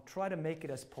mind. I'll try to make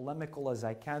it as polemical as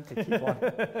I can to keep on.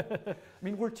 I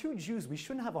mean, we're two Jews. We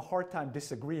shouldn't have a hard time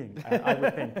disagreeing, I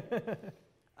would think.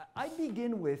 I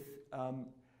begin with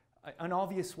an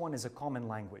obvious one is a common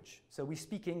language. So we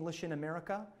speak English in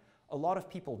America. A lot of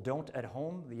people don't at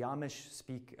home. The Amish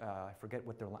speak, I forget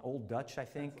what their Old Dutch, I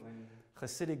think.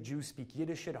 Hasidic Jews speak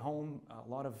Yiddish at home. A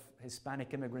lot of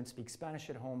Hispanic immigrants speak Spanish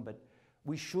at home, but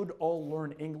we should all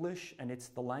learn English, and it's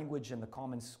the language in the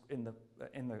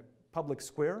in the public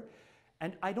square.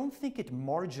 And I don't think it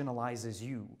marginalizes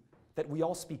you that we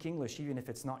all speak English, even if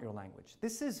it's not your language.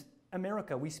 This is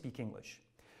America, we speak English.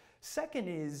 Second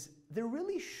is, there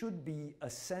really should be a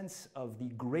sense of the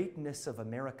greatness of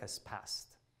America's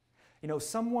past.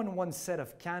 Someone once said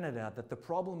of Canada that the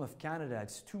problem of Canada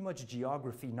is too much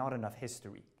geography, not enough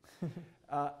history.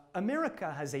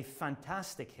 America has a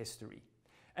fantastic history.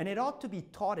 And it ought to be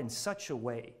taught in such a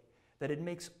way that it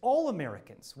makes all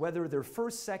Americans, whether they're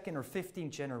first, second, or 15th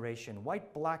generation,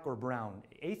 white, black, or brown,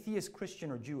 atheist,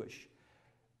 Christian, or Jewish,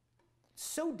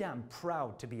 so damn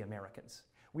proud to be Americans.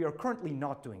 We are currently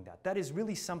not doing that. That is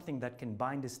really something that can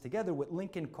bind us together, what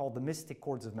Lincoln called the mystic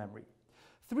chords of memory.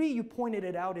 3, you pointed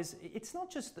it out, is it's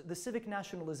not just the civic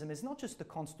nationalism is not just the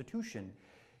Constitution,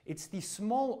 it's the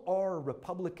small r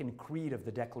Republican creed of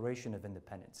the Declaration of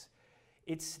Independence.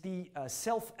 It's the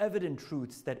self-evident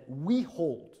truths that we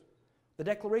hold. The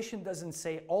Declaration doesn't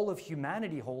say all of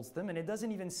humanity holds them, and it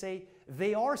doesn't even say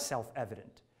they are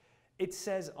self-evident. It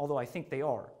says, although I think they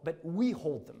are, but we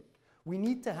hold them. We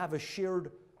need to have a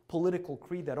shared political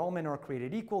creed that all men are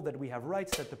created equal, that we have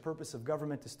rights, that the purpose of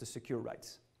government is to secure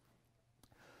rights.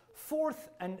 4th,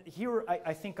 and here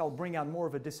I think I'll bring out more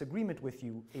of a disagreement with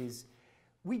you, is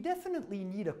we definitely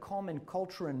need a common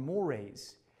culture and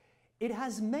mores. It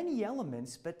has many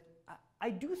elements, but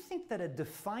I do think that a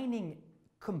defining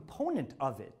component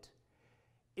of it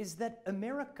is that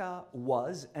America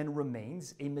was and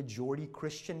remains a majority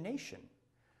Christian nation.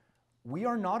 We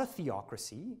are not a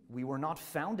theocracy. We were not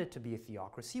founded to be a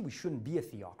theocracy. We shouldn't be a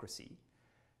theocracy.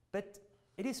 But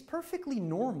it is perfectly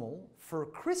normal for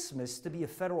Christmas to be a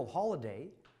federal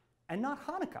holiday and not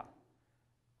Hanukkah.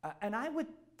 And I would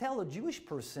tell a Jewish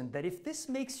person that if this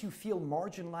makes you feel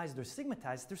marginalized or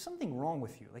stigmatized, there's something wrong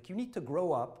with you. Like, you need to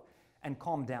grow up and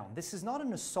calm down. This is not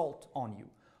an assault on you.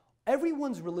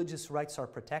 Everyone's religious rights are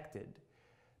protected,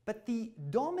 but the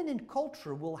dominant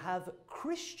culture will have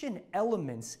Christian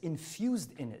elements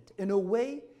infused in it in a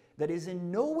way that is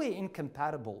in no way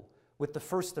incompatible with the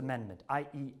First Amendment,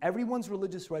 i.e. everyone's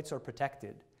religious rights are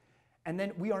protected, and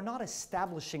then we are not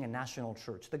establishing a national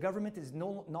church. The government is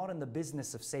not in the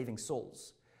business of saving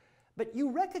souls. But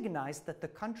you recognize that the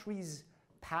country's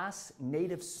past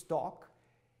native stock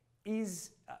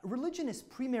is religion is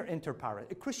primer inter pares.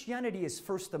 Christianity is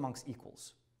first amongst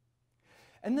equals.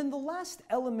 And then the last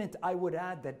element I would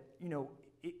add that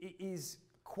is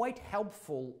quite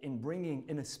helpful in bringing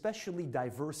an especially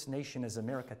diverse nation as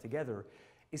America together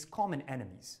is common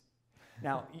enemies.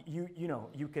 Now,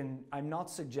 you can. I'm not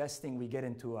suggesting we get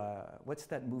into what's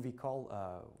that movie called?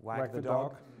 Wag the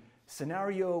Dog.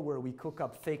 Scenario where we cook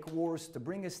up fake wars to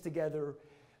bring us together,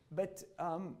 but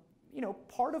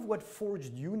part of what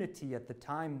forged unity at the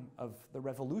time of the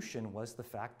revolution was the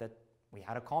fact that we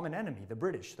had a common enemy, the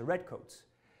British, the Redcoats.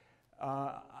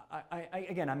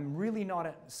 Again, I'm really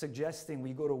not suggesting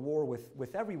we go to war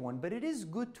with everyone, but it is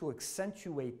good to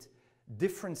accentuate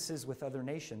differences with other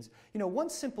nations. One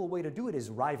simple way to do it is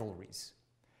rivalries.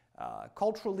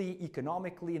 Culturally,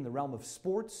 economically, in the realm of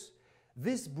sports,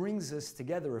 this brings us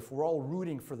together if we're all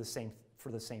rooting for the same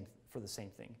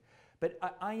thing. But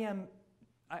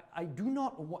I do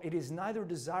not want, it is neither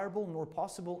desirable nor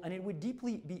possible, and it would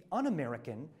deeply be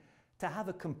un-American to have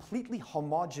a completely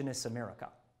homogenous America.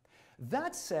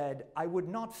 That said, I would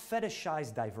not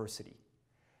fetishize diversity.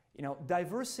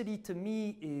 Diversity to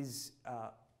me is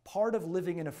part of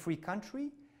living in a free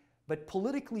country, but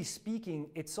politically speaking,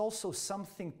 it's also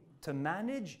something to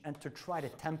manage and to try to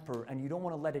temper, and you don't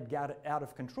want to let it get out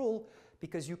of control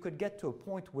because you could get to a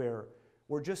point where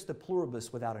we're just a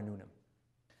pluribus without an unum.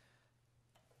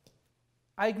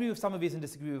 I agree with some of these and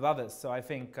disagree with others. So I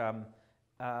think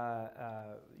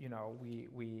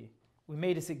we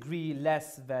may disagree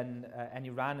less than any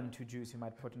random two Jews you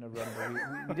might put in a room,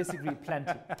 but we disagree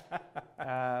plenty.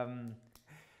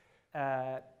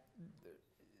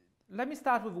 Let me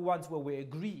start with the ones where we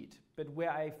agreed, but where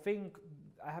I think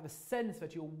I have a sense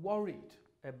that you're worried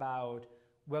about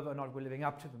whether or not we're living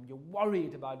up to them. You're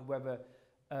worried about whether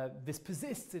this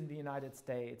persists in the United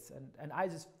States, and I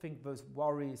just think those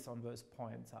worries on those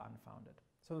points are unfounded.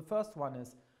 So the first one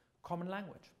is common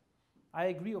language. I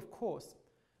agree, of course,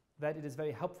 that it is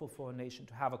very helpful for a nation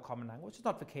to have a common language. It's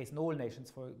not the case in all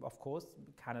nations, of course.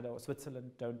 Canada or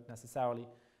Switzerland don't necessarily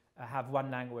have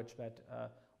one language that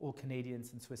all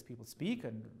Canadians and Swiss people speak,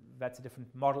 and that's a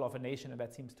different model of a nation, and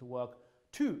that seems to work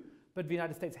too. But the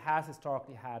United States has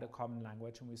historically had a common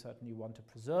language, and we certainly want to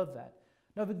preserve that.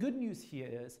 Now, the good news here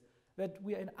is that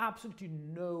we are in absolutely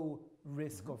no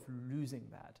risk of losing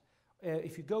that.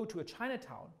 If you go to a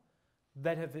Chinatown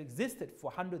that have existed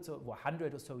for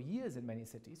 100 or so years in many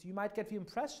cities, you might get the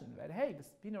impression that, hey,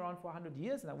 it's been around for 100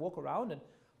 years, and I walk around, and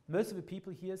most of the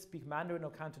people here speak Mandarin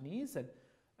or Cantonese, and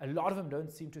a lot of them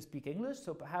don't seem to speak English,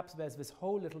 so perhaps there's this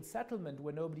whole little settlement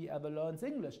where nobody ever learns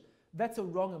English. That's a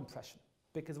wrong impression,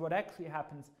 because what actually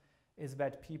happens is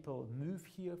that people move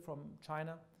here from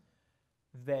China.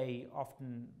 They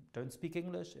often don't speak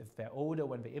English. If they're older,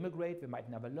 when they immigrate, they might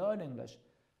never learn English.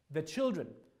 The children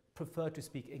prefer to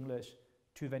speak English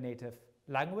to their native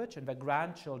language, and their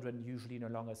grandchildren usually no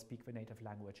longer speak the native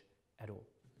language at all.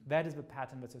 That is the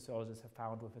pattern that sociologists have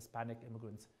found with Hispanic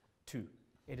immigrants too.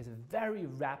 It is a very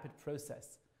rapid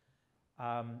process,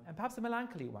 and perhaps a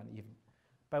melancholy one even,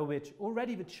 by which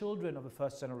already the children of the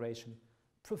first generation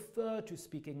prefer to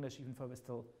speak English even though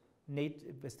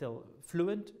they're still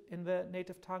fluent in their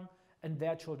native tongue, and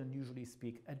their children usually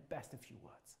speak at best a few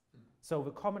words. So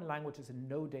the common language is in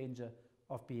no danger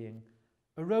of being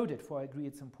eroded, for I agree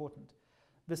it's important.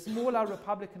 The smaller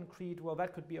Republican creed, well,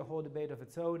 that could be a whole debate of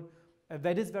its own.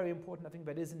 That is very important. I think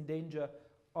that is in danger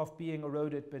of being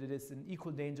eroded, but it is in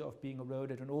equal danger of being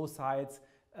eroded on all sides,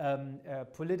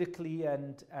 politically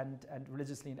and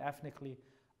religiously and ethnically.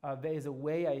 There is a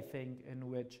way, I think, in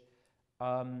which,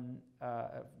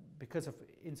 because of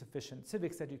insufficient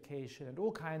civics education and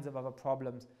all kinds of other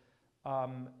problems,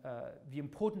 the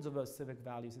importance of those civic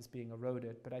values is being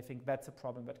eroded. But I think that's a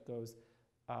problem that goes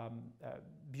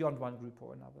beyond one group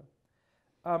or another.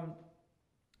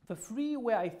 The three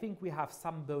where I think we have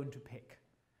some bone to pick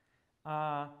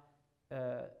are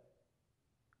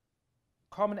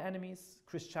common enemies,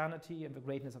 Christianity, and the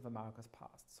greatness of America's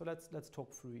past. So let's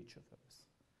talk through each of those.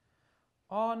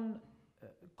 On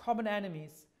common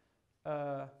enemies,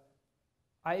 I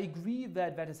agree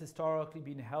that has historically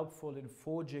been helpful in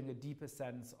forging a deeper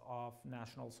sense of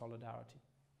national solidarity.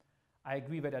 I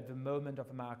agree that at the moment of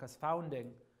America's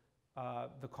founding,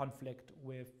 the conflict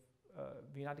with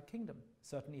the United Kingdom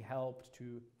certainly helped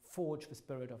to forge the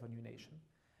spirit of a new nation.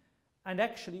 And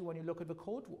actually, when you look at the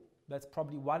Cold War, that's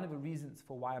probably one of the reasons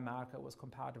for why America was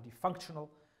comparatively functional,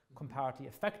 comparatively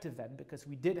effective then, because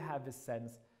we did have this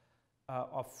sense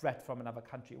of threat from another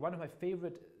country. One of my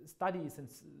favorite studies in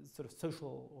sort of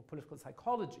social or political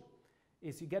psychology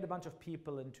is you get a bunch of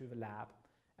people into the lab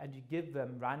and you give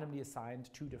them randomly assigned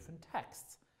two different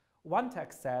texts. One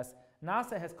text says,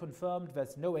 NASA has confirmed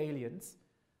there's no aliens.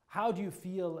 How do you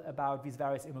feel about these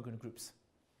various immigrant groups?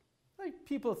 Like,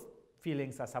 people's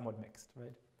feelings are somewhat mixed,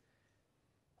 right?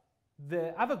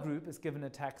 The other group is given a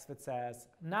text that says,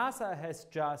 NASA has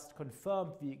just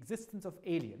confirmed the existence of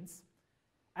aliens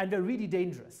and they're really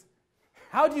dangerous.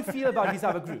 How do you feel about these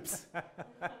other groups?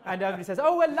 And everybody says,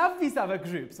 oh, I love these other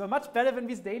groups. They're much better than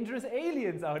these dangerous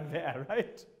aliens out there,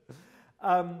 right?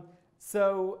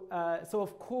 So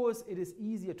of course, it is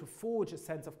easier to forge a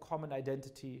sense of common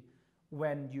identity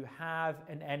when you have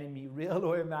an enemy, real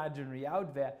or imaginary,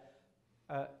 out there.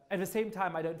 At the same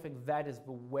time, I don't think that is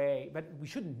the way, but we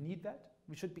shouldn't need that.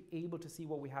 We should be able to see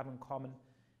what we have in common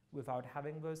without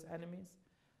having those enemies.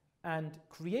 And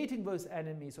creating those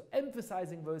enemies or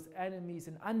emphasizing those enemies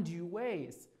in undue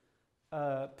ways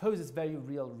poses very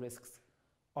real risks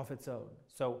of its own.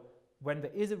 So when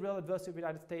there is a real adversary of the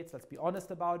United States, let's be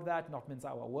honest about that, not mince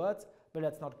our words, but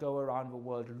let's not go around the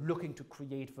world looking to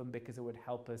create them because it would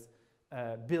help us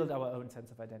build our own sense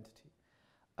of identity.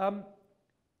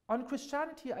 On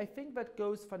Christianity, I think that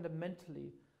goes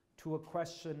fundamentally to a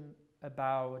question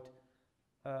about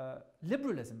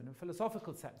liberalism in a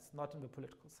philosophical sense, not in the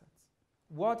political sense.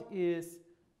 What is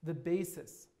the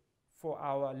basis for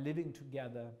our living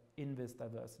together in this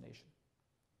diverse nation?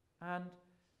 And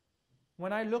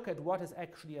when I look at what has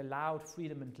actually allowed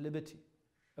freedom and liberty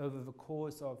over the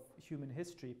course of human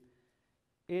history,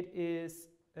 it is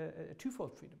a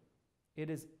twofold freedom. It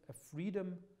is a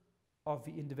freedom of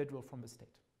the individual from the state.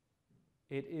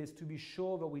 It is to be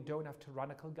sure that we don't have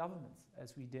tyrannical governments,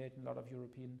 as we did in a lot of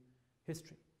European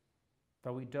history,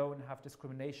 that we don't have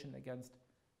discrimination against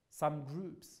some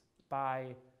groups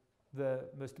by the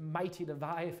most mighty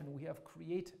Leviathan we have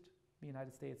created, the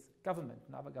United States government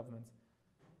and other governments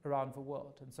around the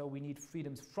world. And so we need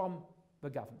freedoms from the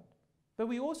government. But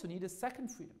we also need a second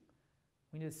freedom.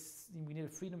 We need a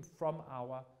freedom from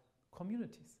our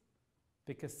communities,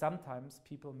 because sometimes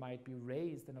people might be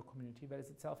raised in a community that is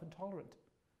itself intolerant,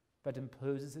 that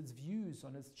imposes its views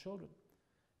on its children,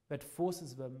 that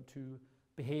forces them to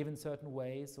behave in certain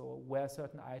ways or wear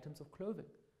certain items of clothing.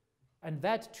 And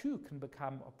that too can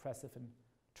become oppressive and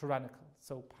tyrannical.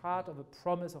 So part of the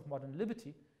promise of modern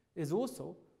liberty is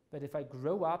also that if I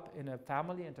grow up in a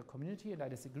family and a community and I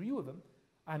disagree with them,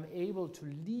 I'm able to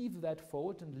leave that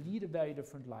fold and lead a very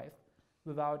different life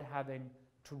without having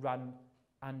to run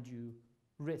undue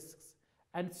risks.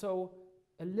 And so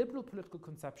a liberal political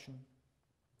conception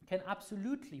can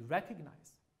absolutely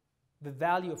recognize the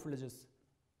value of religious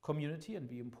community and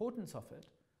the importance of it,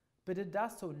 but it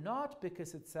does so not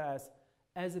because it says,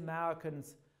 as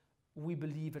Americans, we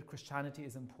believe that Christianity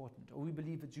is important, or we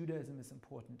believe that Judaism is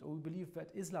important, or we believe that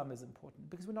Islam is important,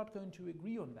 because we're not going to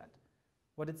agree on that.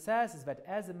 What it says is that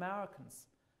as Americans,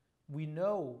 we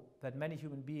know that many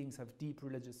human beings have deep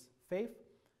religious faith,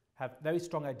 have very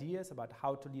strong ideas about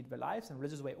how to lead their lives in a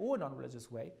religious way or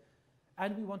non-religious way,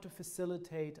 and we want to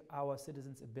facilitate our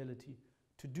citizens' ability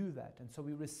to do that. And so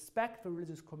we respect the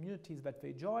religious communities that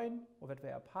they join or that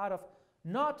they are part of,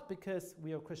 not because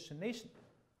we are a Christian nation,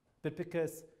 but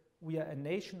because we are a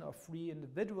nation of free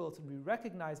individuals, and we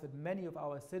recognize that many of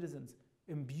our citizens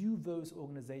imbue those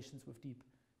organizations with deep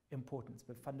importance.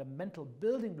 The fundamental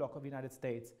building block of the United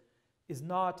States is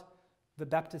not the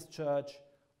Baptist Church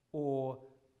or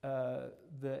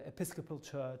the Episcopal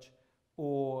Church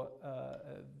or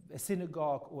a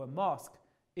synagogue or a mosque.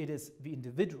 It is the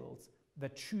individuals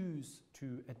that choose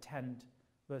to attend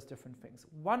those different things.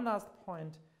 One last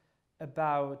point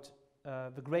about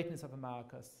the greatness of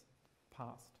America's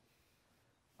past.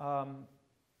 I'm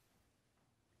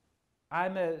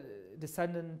a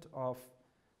descendant of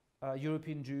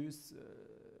European Jews,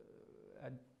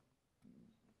 and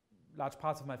large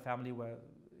parts of my family were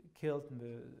killed in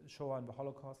the Shoah and the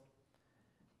Holocaust.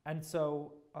 And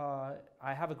so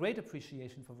I have a great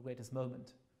appreciation for the greatest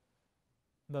moments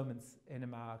in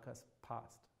America's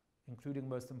past, including,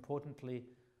 most importantly,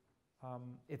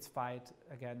 its fight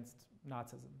against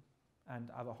Nazism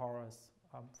and other horrors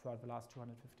throughout the last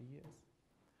 250 years.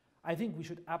 I think we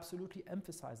should absolutely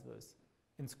emphasize those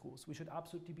in schools. We should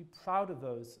absolutely be proud of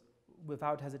those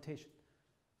without hesitation.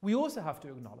 We also have to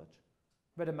acknowledge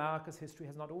that America's history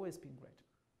has not always been great.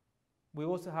 We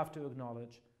also have to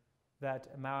acknowledge that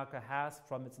America has,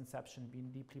 from its inception,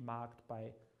 been deeply marked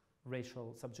by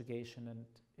racial subjugation and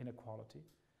inequality,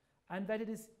 and that it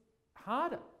is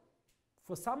harder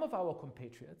for some of our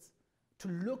compatriots to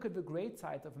look at the great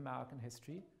sides of American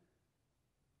history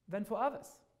than for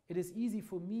others. It is easy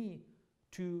for me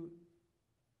to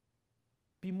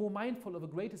be more mindful of the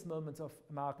greatest moments of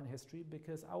American history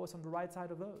because I was on the right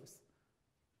side of those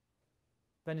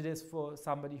than it is for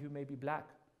somebody who may be black,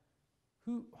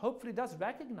 who hopefully does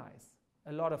recognize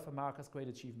a lot of America's great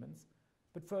achievements,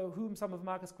 but for whom some of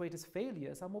America's greatest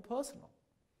failures are more personal.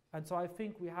 And so I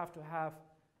think we have to have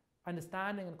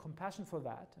understanding and compassion for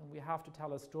that, and we have to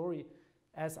tell a story,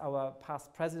 as our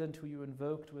past president, who you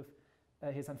invoked with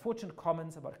his unfortunate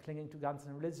comments about clinging to guns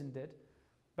and religion did,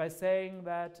 by saying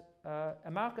that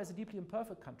America is a deeply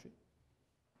imperfect country,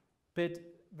 but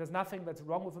there's nothing that's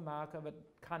wrong with America that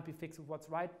can't be fixed with what's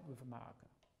right with America.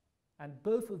 And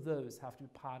both of those have to be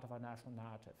part of our national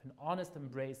narrative, an honest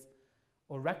embrace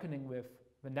or reckoning with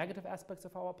the negative aspects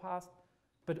of our past,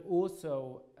 but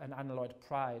also an unalloyed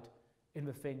pride in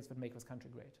the things that make this country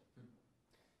great.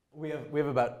 We have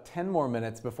about 10 more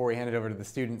minutes before we hand it over to the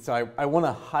students, so I want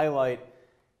to highlight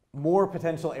more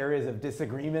potential areas of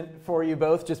disagreement for you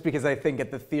both, just because I think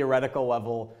at the theoretical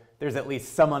level, there's at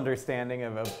least some understanding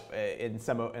of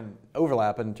an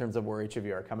overlap in terms of where each of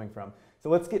you are coming from. So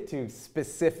let's get to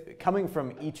specific, coming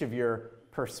from each of your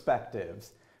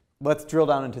perspectives, let's drill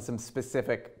down into some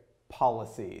specific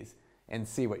policies and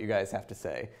see what you guys have to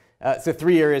say. So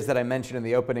 3 areas that I mentioned in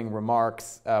the opening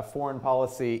remarks: foreign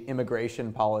policy,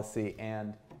 immigration policy,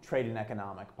 and trade and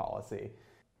economic policy.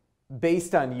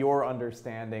 Based on your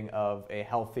understanding of a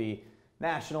healthy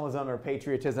nationalism or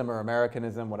patriotism or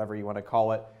Americanism, whatever you want to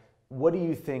call it, what do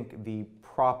you think the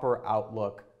proper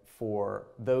outlook for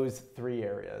those 3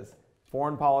 areas,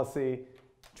 foreign policy,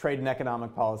 trade and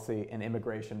economic policy, and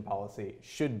immigration policy,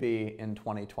 should be in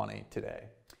 2020 today?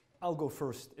 I'll go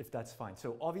first, if that's fine.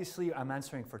 So obviously I'm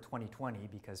answering for 2020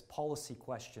 because policy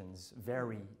questions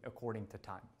vary according to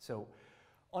time. So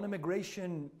on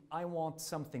immigration, I want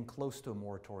something close to a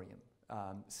moratorium.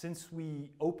 Since we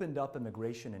opened up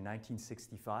immigration in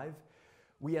 1965,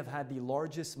 we have had the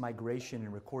largest migration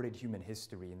in recorded human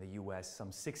history in the US,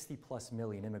 some 60+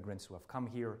 million immigrants who have come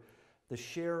here. The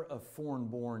share of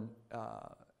foreign-born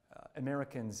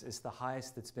Americans is the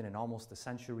highest it's been in almost a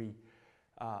century.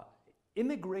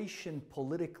 Immigration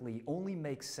politically only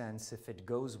makes sense if it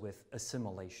goes with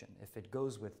assimilation, if it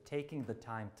goes with taking the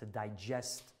time to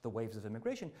digest the waves of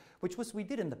immigration, which was we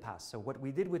did in the past. So what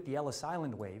we did with the Ellis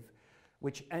Island wave,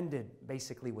 which ended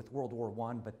basically with World War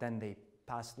I, but then they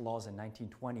passed laws in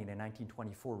 1920 and in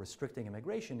 1924 restricting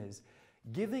immigration, is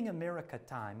giving America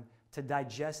time to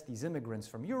digest these immigrants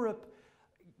from Europe,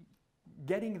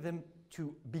 getting them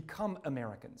to become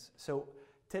Americans. So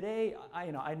today,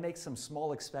 I'd make some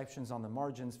small exceptions on the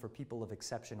margins for people of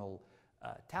exceptional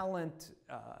talent,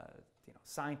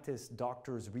 scientists,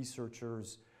 doctors,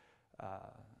 researchers,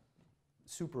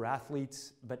 super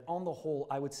athletes. But on the whole,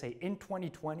 I would say in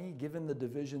 2020, given the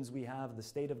divisions we have, the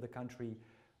state of the country,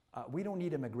 we don't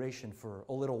need immigration for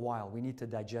a little while. We need to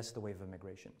digest the wave of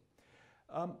immigration.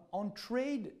 On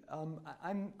trade,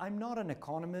 I'm not an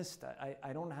economist.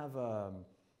 I don't have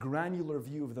granular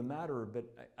view of the matter, but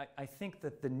I think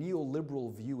that the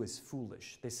neoliberal view is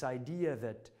foolish. This idea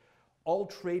that all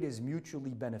trade is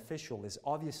mutually beneficial is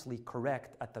obviously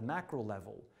correct at the macro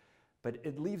level, but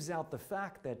it leaves out the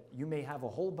fact that you may have a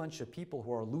whole bunch of people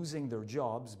who are losing their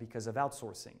jobs because of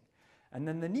outsourcing. And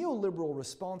then the neoliberal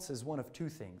response is one of two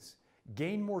things: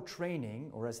 gain more training,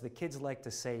 or as the kids like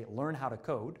to say, learn how to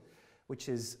code, which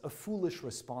is a foolish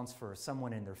response for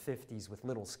someone in their 50s with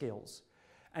little skills.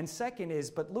 And second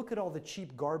is, but look at all the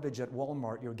cheap garbage at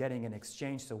Walmart you're getting in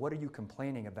exchange, so what are you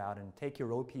complaining about? And take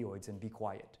your opioids and be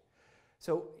quiet.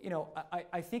 So, you know,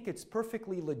 I think it's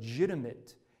perfectly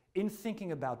legitimate in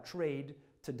thinking about trade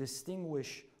to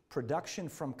distinguish production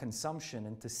from consumption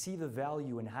and to see the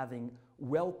value in having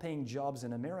well-paying jobs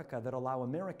in America that allow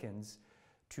Americans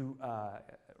to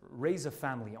raise a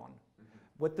family on.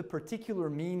 What the particular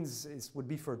means would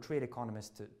be for a trade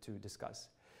economist to discuss.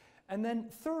 And then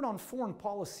third, on foreign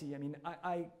policy, I mean,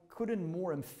 I couldn't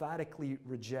more emphatically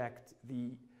reject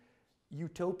the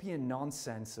utopian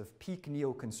nonsense of peak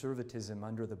neoconservatism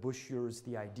under the Bush years,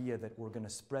 the idea that we're going to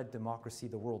spread democracy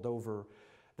the world over,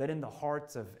 that in the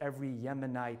hearts of every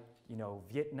Yemenite, you know,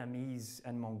 Vietnamese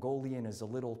and Mongolian is a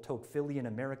little Tocquevillian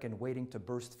American waiting to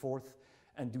burst forth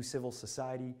and do civil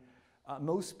society.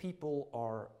 Most people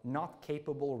are not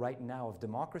capable right now of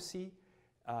democracy,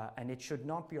 and it should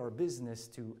not be our business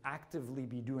to actively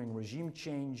be doing regime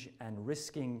change and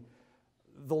risking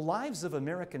the lives of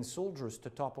American soldiers to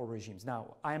topple regimes.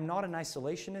 Now, I am not an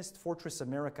isolationist. Fortress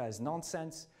America is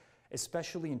nonsense,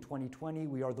 especially in 2020.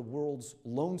 We are the world's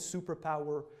lone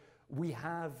superpower. We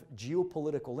have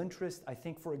geopolitical interest. I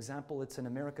think, for example, it's in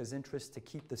America's interest to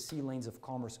keep the sea lanes of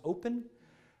commerce open.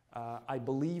 I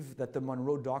believe that the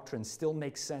Monroe Doctrine still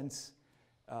makes sense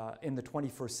in the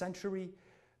 21st century,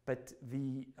 but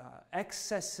the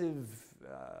excessive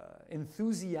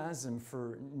enthusiasm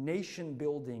for nation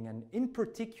building and in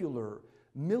particular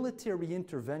military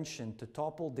intervention to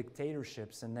topple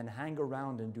dictatorships and then hang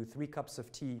around and do 3 cups of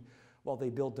tea while they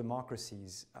build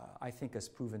democracies, I think has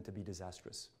proven to be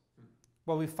disastrous.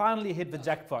 Well, we finally hit the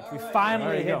jackpot. We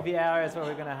finally hit the areas where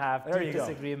we're going to have deep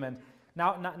disagreement.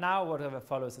 Now whatever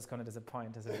follows is going to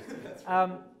disappoint, isn't it?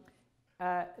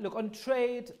 Look, on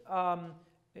trade,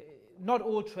 not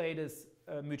all trade is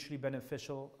mutually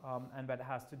beneficial, and that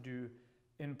has to do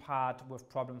in part with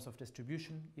problems of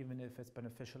distribution. Even if it's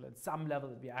beneficial at some level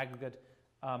at the aggregate,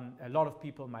 a lot of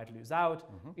people might lose out.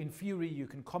 In theory, you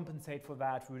can compensate for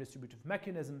that through distributive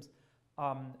mechanisms,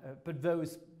 but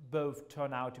those both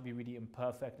turn out to be really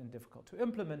imperfect and difficult to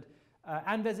implement.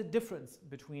 And there's a difference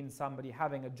between somebody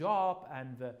having a job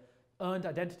and the earned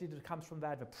identity that comes from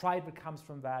that, the pride that comes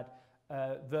from that,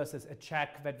 versus a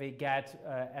check that they get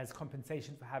as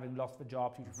compensation for having lost the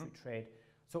job due to free trade.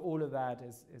 So all of that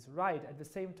is right. At the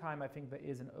same time, I think there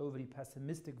is an overly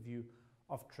pessimistic view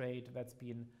of trade that's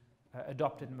been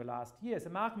adopted in the last years.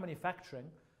 American manufacturing,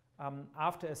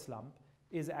 after a slump,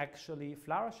 is actually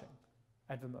flourishing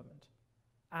at the moment.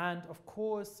 And of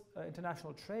course,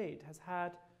 international trade has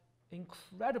had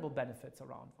incredible benefits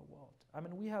around the world. I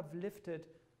mean, we have lifted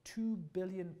 2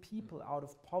 billion people out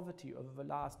of poverty over the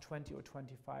last 20 or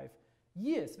 25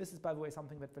 years. This is, by the way,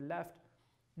 something that the left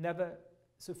never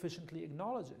sufficiently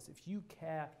acknowledges. If you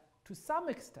care to some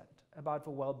extent about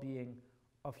the well-being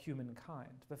of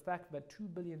humankind, the fact that 2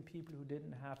 billion people who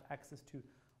didn't have access to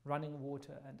running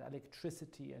water and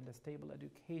electricity and a stable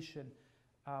education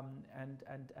and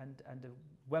a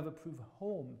weather-proof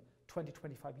home 20,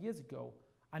 25 years ago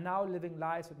are now living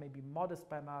lives that may be modest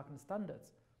by American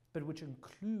standards, but which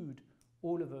include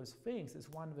all of those things, is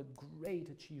one of the great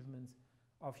achievements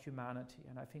of humanity.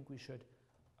 And I think we should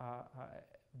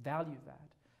value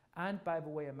that. And by the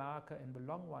way, America in the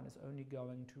long run is only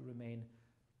going to remain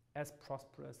as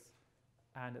prosperous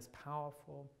and as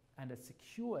powerful and as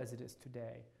secure as it is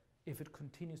today if it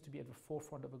continues to be at the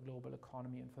forefront of a global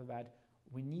economy. And for that,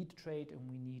 we need trade and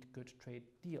we need good trade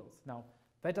deals. Now,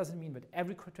 that doesn't mean that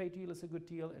every trade deal is a good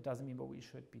deal. It doesn't mean that we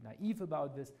should be naive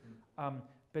about this.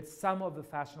 But some of the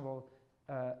fashionable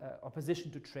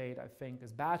opposition to trade, I think,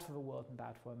 is bad for the world and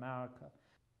bad for America.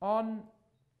 On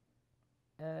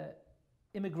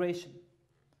immigration,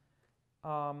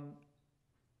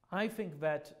 I think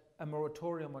that a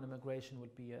moratorium on immigration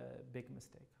would be a big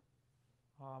mistake.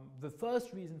 The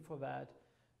first reason for that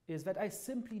is that I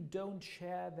simply don't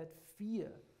share that fear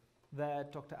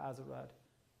that Dr. Azerrad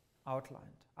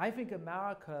outlined. I think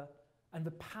America and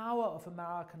the power of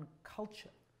American culture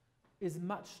is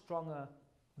much stronger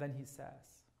than he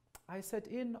says. I sat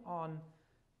in on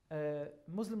a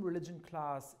Muslim religion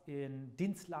class in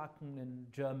Dinslaken in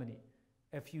Germany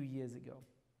a few years ago.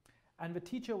 And the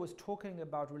teacher was talking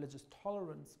about religious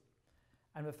tolerance.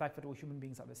 and the fact that all human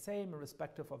beings are the same,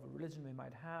 irrespective of a religion they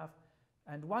might have.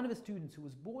 And one of the students who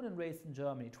was born and raised in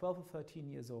Germany, 12 or 13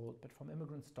 years old, but from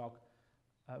immigrant stock,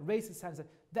 raised his hand and said,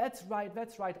 that's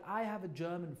right, I have a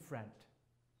German friend.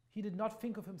 He did not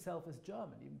think of himself as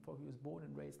German, even though he was born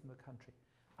and raised in the country.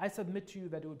 I submit to you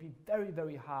that it would be very,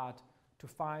 very hard to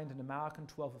find an American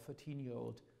 12 or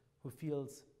 13-year-old who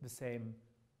feels the same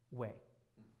way.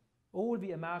 All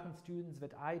the American students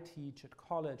that I teach at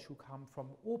college who come from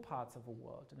all parts of the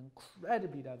world, an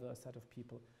incredibly diverse set of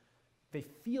people, they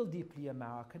feel deeply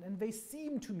American and they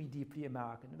seem to me deeply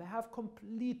American. They have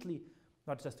completely,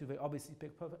 not just do they obviously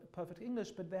speak perfect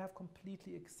English, but they have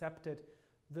completely accepted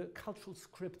the cultural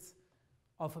scripts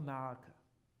of America.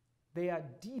 They are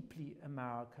deeply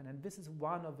American, and this is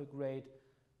one of the great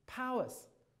powers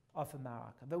of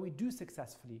America, that we do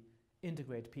successfully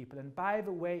integrate people. And by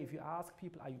the way, if you ask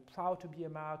people, are you proud to be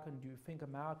American? Do you think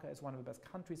America is one of the best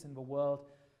countries in the world?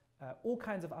 All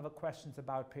kinds of other questions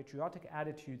about patriotic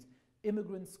attitudes,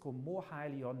 immigrants score more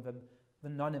highly on them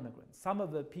than non-immigrants. Some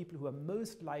of the people who are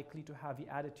most likely to have the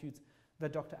attitudes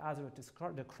that Dr.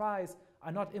 Azerrad decries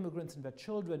are not immigrants and their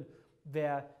children.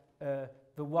 They're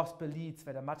the WASP elites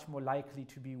that are much more likely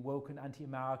to be woke and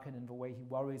anti-American in the way he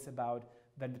worries about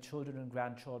than the children and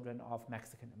grandchildren of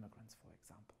Mexican immigrants, for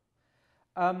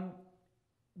example.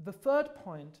 The third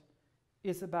point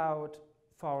is about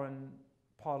foreign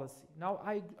policy. Now,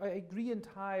 I agree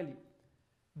entirely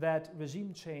that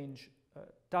regime change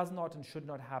does not and should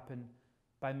not happen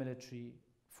by military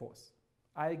force.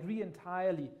 I agree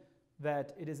entirely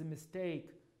that it is a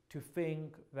mistake to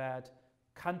think that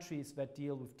countries that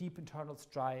deal with deep internal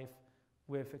strife,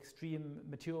 with extreme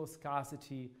material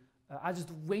scarcity, are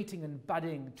just waiting and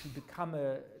budding to become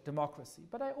a democracy.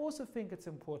 But I also think it's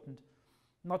important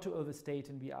not to overstate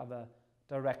in the other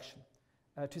direction.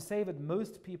 To say that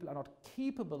most people are not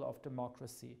capable of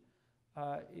democracy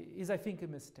is, I think, a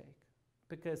mistake,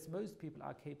 because most people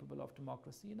are capable of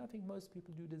democracy, and I think most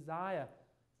people do desire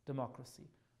democracy.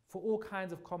 For all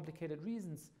kinds of complicated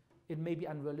reasons, it may be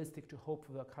unrealistic to hope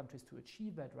for their countries to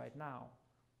achieve that right now.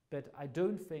 But I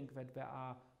don't think that there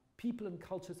are people and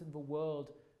cultures in the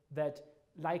world that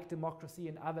like democracy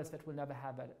and others that will never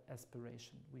have that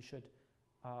aspiration. We should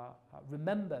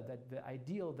remember that the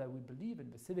ideal that we believe in,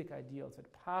 the civic ideals that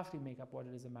partially make up what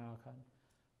it is American,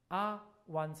 are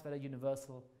ones that are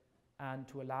universal and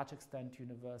to a large extent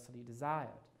universally desired.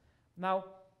 Now,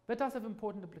 that does have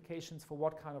important implications for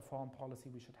what kind of foreign policy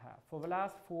we should have. For the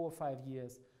last 4 or 5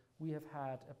 years, we have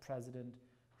had a president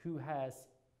who has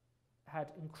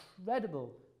had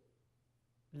incredible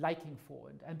liking for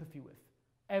and empathy with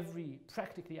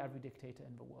practically every dictator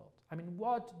in the world. I mean,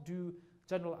 what do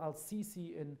General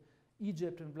al-Sisi in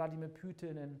Egypt and Vladimir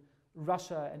Putin in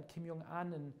Russia and Kim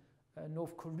Jong-un in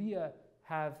North Korea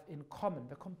have in common?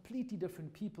 They're completely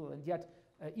different people, and yet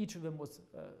each of them was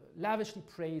lavishly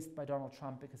praised by Donald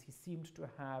Trump because he seemed to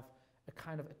have a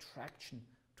kind of attraction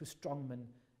to strongmen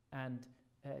and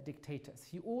dictators.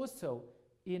 He also,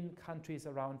 in countries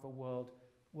around the world,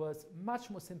 was much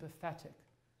more sympathetic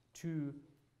to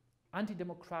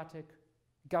anti-democratic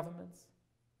governments,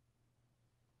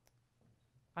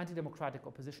 anti-democratic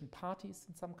opposition parties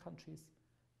in some countries,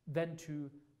 than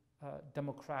to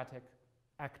democratic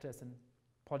actors and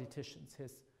politicians.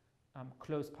 His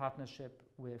close partnership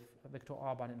with Viktor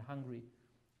Orban in Hungary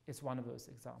is one of those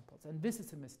examples. And this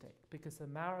is a mistake, because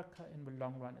America in the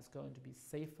long run is going to be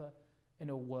safer in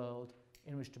a world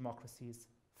in which democracies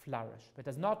flourish. That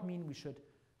does not mean we should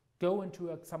go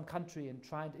into some country and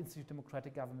try and institute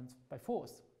democratic governments by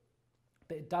force.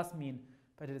 But it does mean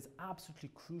that it is absolutely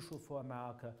crucial for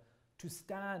America to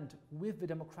stand with the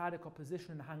democratic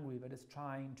opposition in Hungary that is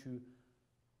trying to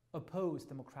oppose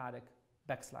democratic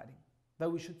backsliding.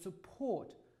 That we should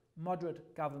support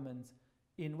moderate governments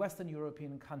in Western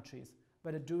European countries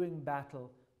that are doing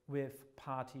battle with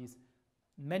parties,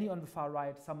 many on the far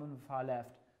right, some on the far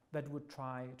left, that would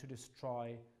try to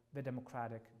destroy the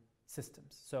democratic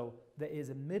systems. So there is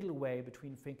a middle way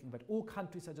between thinking that all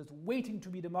countries are just waiting to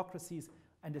be democracies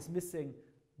and dismissing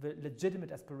the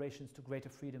legitimate aspirations to greater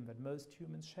freedom that most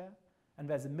humans share. And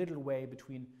there's a middle way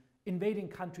between invading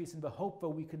countries in the hope that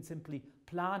we can simply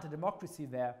plant a democracy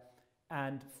there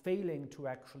and failing to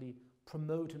actually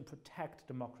promote and protect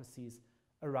democracies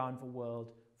around the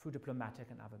world through diplomatic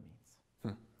and other means.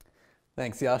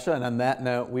 Thanks, Yascha. And on that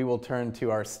note, we will turn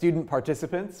to our student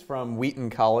participants from Wheaton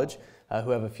College who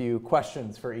have a few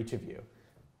questions for each of you.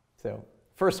 So,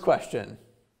 first question.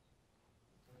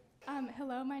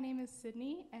 Hello, my name is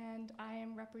Sydney, and I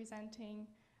am representing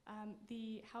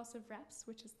the House of Reps,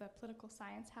 which is the political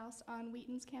science house on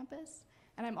Wheaton's campus,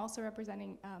 and I'm also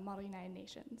representing Model United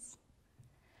Nations.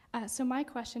 So my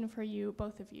question for you,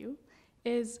 both of you,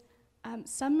 is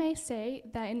some may say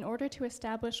that in order to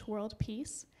establish world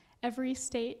peace, every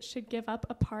state should give up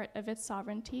a part of its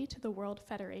sovereignty to the World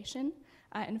Federation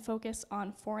and focus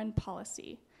on foreign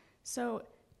policy. So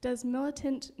does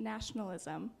militant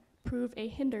nationalism prove a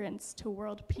hindrance to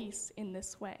world peace in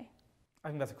this way? I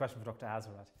think that's a question for Dr.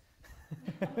 Azerrad.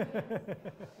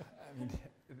 I mean,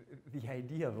 the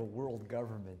idea of a world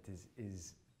government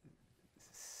is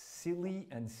silly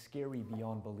and scary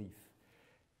beyond belief.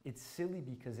 It's silly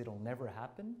because it'll never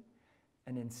happen,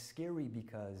 and then scary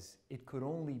because it could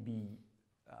only be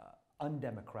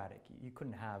undemocratic. You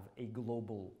couldn't have a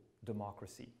global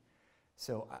democracy.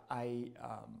 So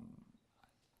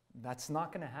that's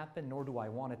not going to happen, nor do I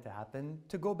want it to happen.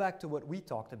 To go back to what we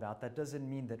talked about, that doesn't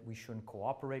mean that we shouldn't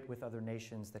cooperate with other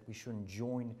nations, that we shouldn't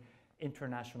join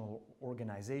international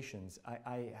organizations.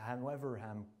 I, however,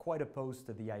 am quite opposed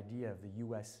to the idea of the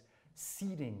U.S.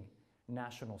 ceding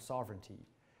national sovereignty,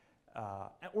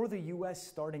 or the U.S.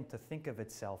 starting to think of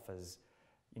itself as,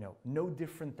 no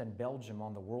different than Belgium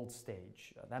on the world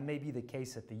stage. That may be the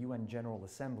case at the UN General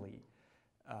Assembly,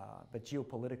 but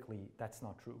geopolitically, that's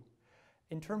not true.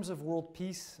 In terms of world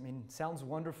peace, I mean, sounds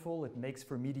wonderful. It makes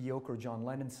for mediocre John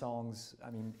Lennon songs. I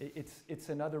mean, it's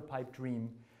another pipe dream.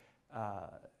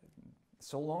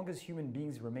 So long as human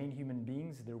beings remain human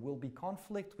beings, there will be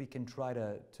conflict. We can try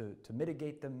to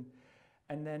mitigate them.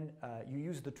 And then you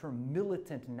use the term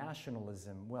militant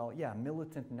nationalism. Well, yeah,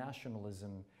 militant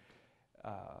nationalism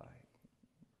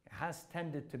has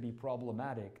tended to be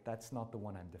problematic. That's not the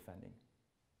one I'm defending.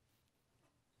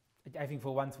 I think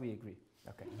for once we agree.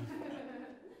 Okay.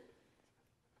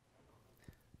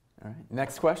 All right,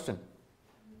 next question.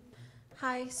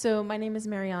 Hi, so my name is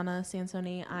Mariana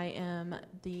Sansoni. I am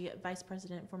the vice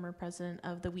president, former president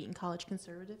of the Wheaton College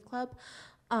Conservative Club.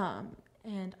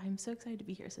 And I'm so excited to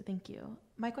be here, so thank you.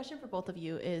 My question for both of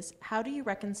you is, how do you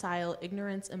reconcile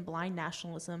ignorance and blind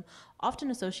nationalism,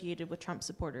 often associated with Trump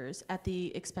supporters, at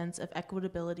the expense of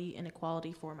equitability and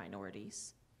equality for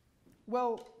minorities?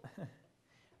 Well,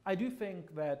 I do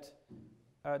think that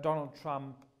Donald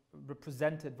Trump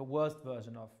represented the worst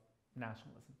version of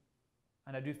nationalism.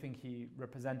 And I do think he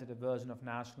represented a version of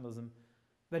nationalism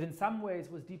that in some ways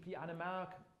was deeply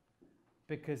un-American,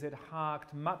 because it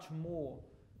harked much more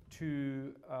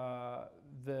to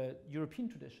the European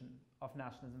tradition of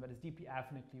nationalism that is deeply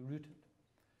ethnically rooted.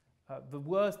 The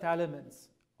worst elements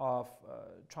of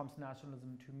Trump's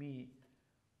nationalism to me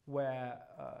were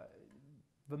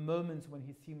the moments when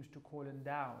he seemed to call in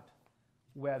doubt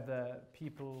whether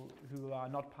people who are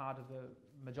not part of the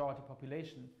majority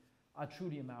population are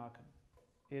truly American.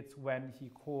 It's when he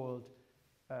called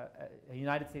a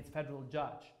United States federal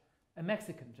judge a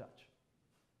Mexican judge.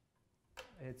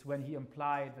 It's when he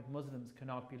implied that Muslims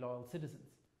cannot be loyal citizens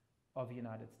of the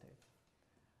United States.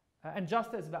 And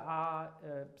just as there are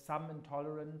some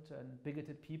intolerant and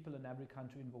bigoted people in every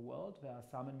country in the world, there are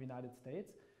some in the United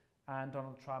States, and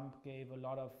Donald Trump gave a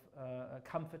lot of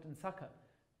comfort and succor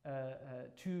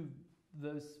to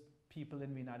those people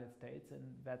in the United States, and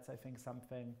that's, I think,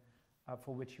 something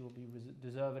for which he will be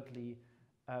deservedly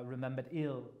remembered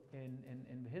ill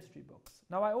in the history books.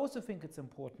 Now, I also think it's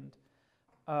important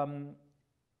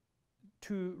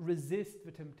to resist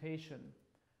the temptation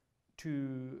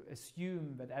to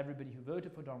assume that everybody who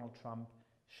voted for Donald Trump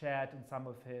shared in some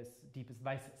of his deepest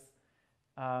vices.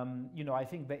 I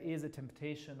think there is a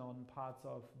temptation on parts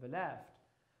of the left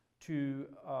to,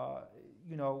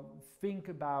 think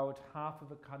about half of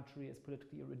the country as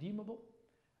politically irredeemable,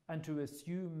 and to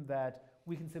assume that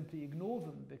we can simply ignore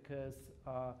them because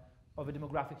of the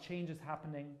demographic changes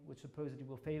happening, which supposedly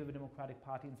will favor the Democratic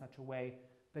Party in such a way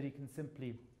that you can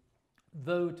simply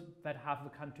vote that half of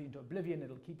the country into oblivion,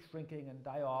 it'll keep shrinking and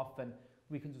die off, and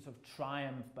we can just sort of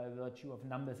triumph by virtue of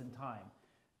numbers and time.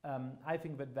 I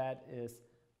think that is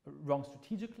wrong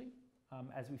strategically,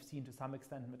 as we've seen to some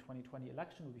extent in the 2020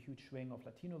 election, with a huge swing of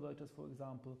Latino voters, for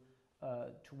example,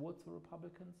 towards the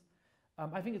Republicans.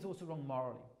 I think it's also wrong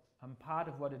morally. Part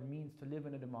of what it means to live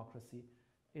in a democracy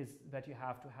is that you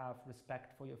have to have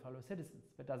respect for your fellow citizens.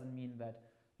 That doesn't mean that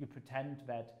you pretend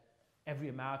that every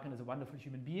American is a wonderful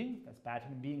human being. There's bad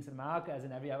human beings in America as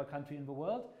in every other country in the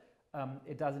world.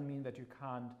 It doesn't mean that you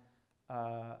can't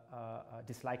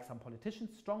dislike some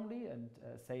politicians strongly and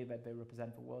say that they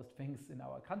represent the worst things in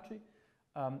our country.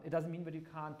 It doesn't mean that you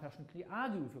can't passionately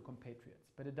argue with your compatriots,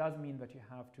 but it does mean that you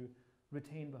have to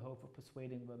retain the hope of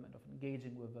persuading them and of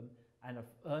engaging with them and of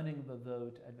earning the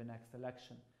vote at the next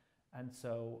election. And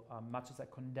so much as I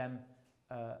condemn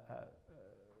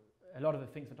a lot of the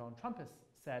things that Donald Trump has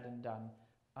said and done,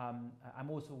 I'm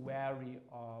also wary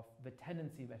of the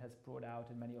tendency that has brought out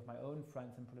in many of my own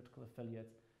friends and political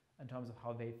affiliates in terms of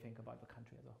how they think about the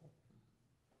country as a whole.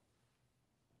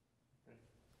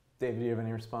 David, do you have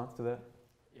any response to that?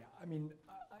 Yeah, I mean,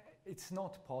 it's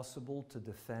not possible to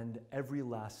defend every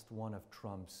last one of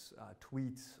Trump's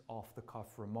tweets,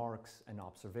 off-the-cuff remarks, and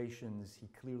observations. He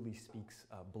clearly speaks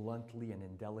bluntly and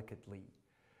indelicately.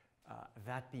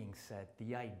 That being said,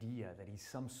 the idea that he's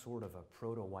some sort of a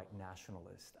proto-white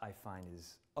nationalist, I find,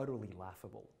 is utterly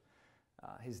laughable.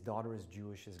 His daughter is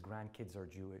Jewish, his grandkids are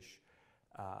Jewish.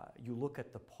 You look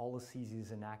at the policies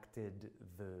he's enacted,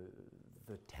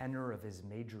 the tenor of his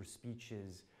major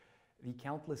speeches, the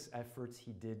countless efforts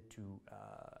he did to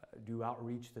do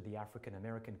outreach to the African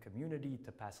American community,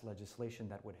 to pass legislation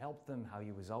that would help them, how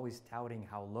he was always touting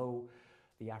how low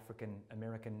the African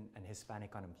American and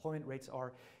Hispanic unemployment rates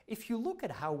are. If you look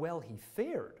at how well he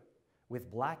fared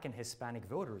with Black and Hispanic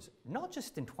voters, not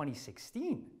just in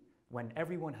 2016, when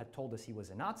everyone had told us he was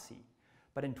a Nazi,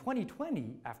 but in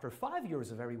 2020, after 5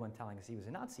 years of everyone telling us he was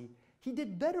a Nazi, he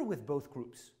did better with both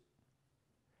groups.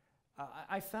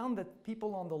 I found that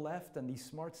people on the left and the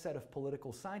smart set of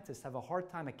political scientists have a hard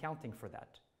time accounting for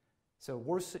that. So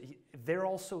they're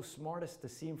also smartest to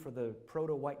see him for the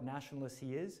proto-white nationalist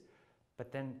he is,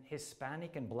 but then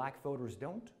Hispanic and Black voters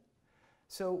don't.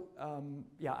 So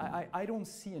yeah, I don't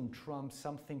see in Trump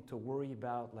something to worry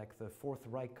about like the Fourth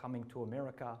Reich coming to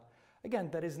America. Again,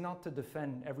 that is not to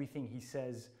defend everything he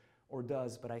says or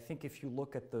does, but I think if you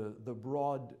look at the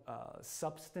broad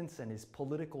substance and his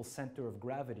political center of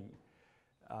gravity,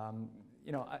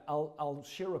 you know, I'll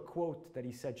share a quote that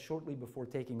he said shortly before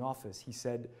taking office. He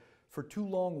said, "For too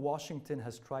long, Washington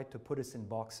has tried to put us in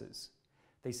boxes.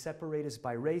 They separate us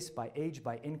by race, by age,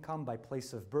 by income, by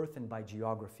place of birth, and by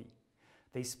geography.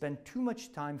 They spend too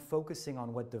much time focusing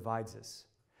on what divides us.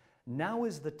 Now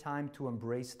is the time to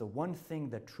embrace the one thing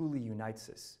that truly unites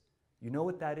us. You know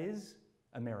what that is?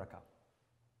 America."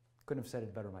 Couldn't have said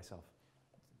it better myself.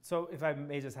 So if I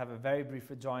may just have a very brief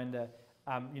rejoinder,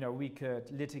 you know, we could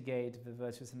litigate the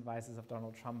virtues and vices of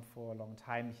Donald Trump for a long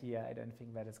time here. I don't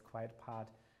think that is quite part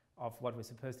of what we're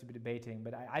supposed to be debating,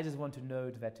 but I just want to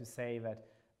note that to say that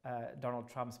Donald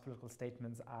Trump's political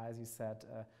statements are, as you said,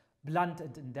 blunt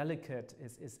and indelicate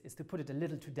is to put it a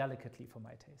little too delicately for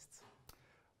my tastes.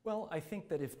 Well, I think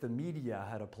that if the media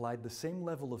had applied the same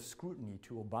level of scrutiny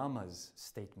to Obama's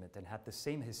statement and had the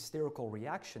same hysterical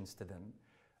reactions to them,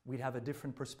 we'd have a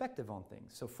different perspective on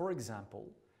things. So for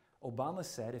example, Obama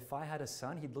said if I had a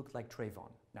son, he'd look like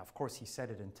Trayvon. Now, of course, he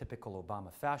said it in typical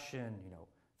Obama fashion, you know,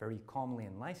 very calmly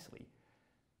and nicely.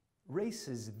 Race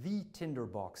is the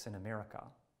tinderbox in America.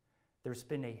 There's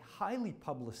been a highly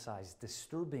publicized,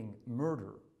 disturbing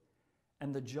murder,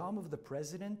 and the job of the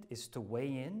president is to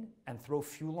weigh in and throw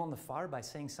fuel on the fire by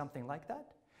saying something like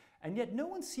that? And yet no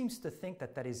one seems to think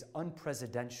that that is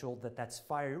unpresidential, that that's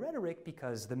fiery rhetoric,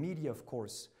 because the media, of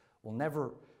course, will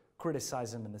never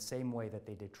criticize him in the same way that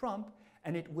they did Trump,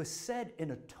 and it was said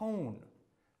in a tone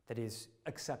that is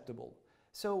acceptable.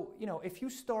 So, you know, if you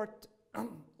start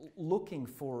looking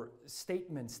for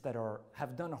statements that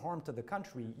have done harm to the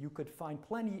country, you could find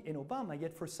plenty in Obama,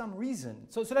 yet for some reason...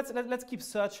 So let's keep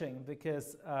searching,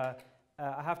 because I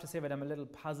have to say that I'm a little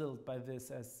puzzled by this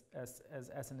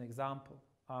as an example.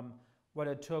 What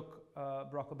it took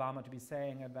Barack Obama to be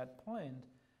saying at that point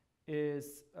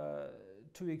is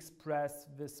to express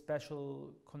this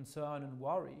special concern and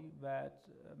worry that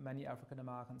many African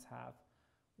Americans have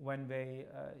when they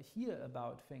hear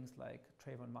about things like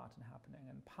Trayvon Martin happening.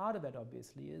 And part of that,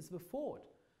 obviously, is the thought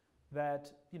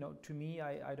that, you know, to me,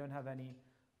 I don't have any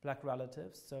Black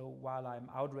relatives, so while I'm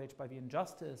outraged by the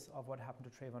injustice of what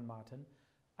happened to Trayvon Martin,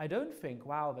 I don't think,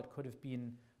 wow, that could have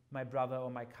been my brother or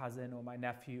my cousin or my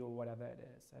nephew or whatever it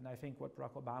is. And I think what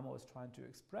Barack Obama was trying to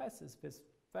express is this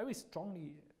very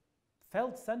strongly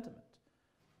felt sentiment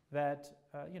that,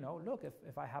 you know, look,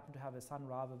 if I happen to have a son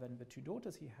rather than the two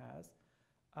daughters he has,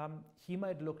 he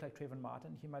might look like Trayvon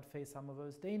Martin, he might face some of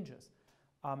those dangers.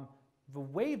 The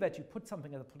way that you put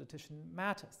something as a politician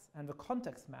matters, and the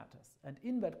context matters. And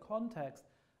in that context,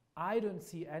 I don't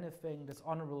see anything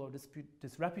dishonorable or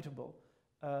disreputable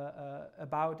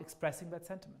about expressing that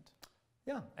sentiment.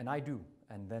 Yeah, and I do.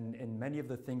 And then in many of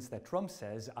the things that Trump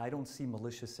says, I don't see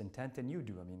malicious intent, and you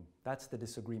do. I mean, that's the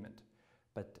disagreement.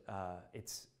 But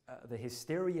the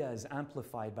hysteria is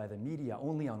amplified by the media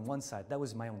only on one side. That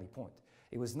was my only point.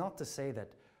 It was not to say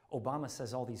that Obama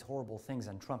says all these horrible things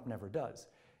and Trump never does.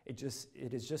 It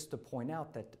is just to point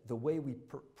out that the way we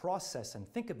process and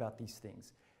think about these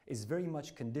things is very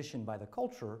much conditioned by the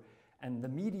culture, and the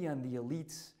media and the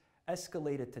elites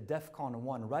escalated to DEFCON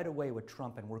 1 right away with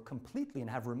Trump and were completely and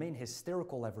have remained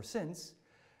hysterical ever since,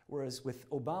 whereas with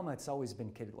Obama it's always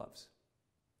been kid gloves?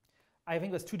 I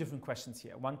think there's two different questions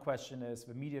here. One question is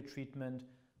the media treatment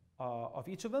of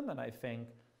each of them, and I think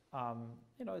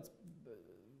it's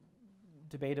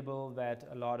debatable that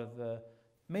a lot of the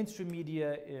mainstream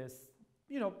media is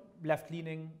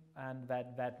left-leaning, and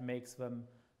that makes them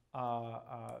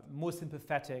more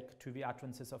sympathetic to the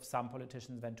utterances of some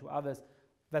politicians than to others.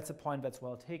 That's a point that's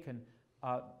well taken.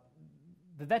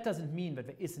 That doesn't mean that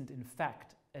there isn't, in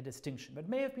fact, a distinction that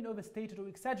may have been overstated or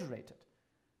exaggerated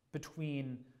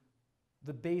between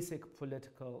the basic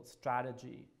political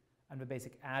strategy and the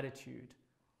basic attitude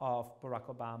of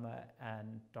Barack Obama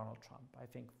and Donald Trump. I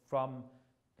think from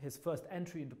his first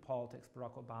entry into politics,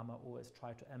 Barack Obama always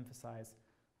tried to emphasize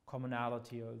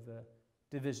commonality over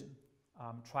division,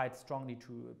 tried strongly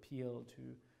to appeal to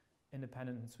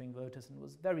independent and swing voters, and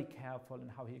was very careful in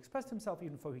how he expressed himself,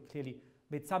 even though he clearly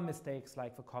made some mistakes,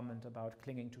 like the comment about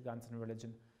clinging to guns and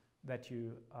religion that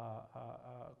you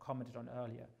commented on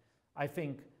earlier. I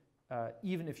think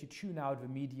even if you tune out the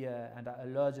media and are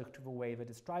allergic to the way they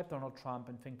describe Donald Trump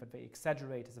and think that they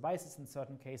exaggerate his vices in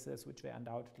certain cases, which they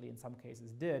undoubtedly in some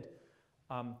cases did,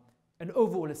 an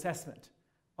overall assessment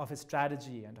of his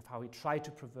strategy and of how he tried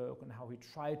to provoke and how he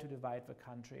tried to divide the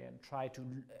country and try to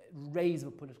raise the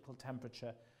political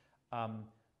temperature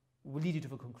will lead you to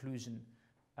the conclusion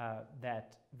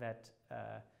that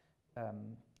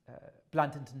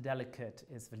blunt and indelicate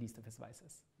is the least of his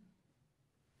vices.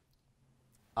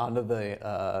 On to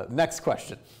the next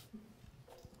question.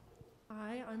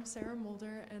 Hi, I'm Sarah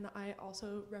Mulder, and I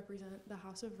also represent the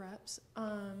House of Reps.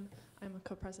 I'm a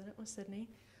co-president with Sydney.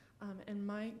 And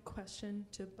my question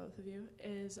to both of you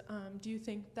is, do you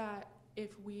think that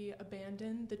if we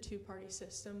abandon the two-party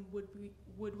system, would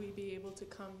we be able to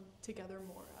come together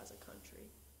more as a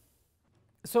country?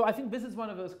 So I think this is one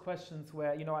of those questions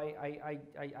where, I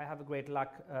have a great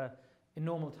luck in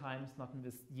normal times, not in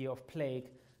this year of plague,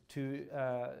 to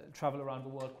travel around the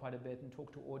world quite a bit and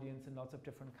talk to audience in lots of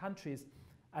different countries.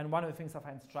 And one of the things I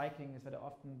find striking is that I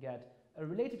often get a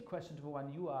related question to the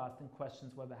one you asked in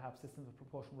questions where they have systems of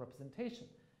proportional representation.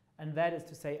 And that is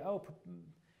to say,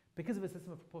 because of a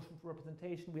system of proportional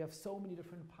representation, we have so many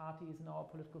different parties in our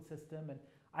political system, and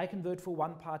I can vote for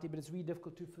one party, but it's really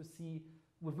difficult to foresee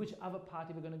with which other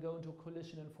party we're going to go into a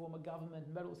coalition and form a government,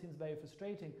 and that all seems very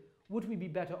frustrating. Would we be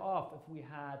better off if we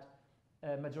had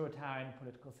a majoritarian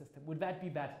political system? Would that be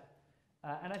better?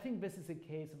 And I think this is a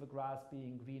case of the grass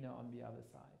being greener on the other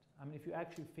side. I mean, if you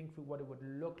actually think through what it would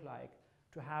look like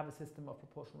to have a system of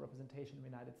proportional representation in the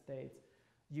United States,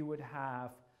 you would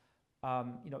have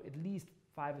at least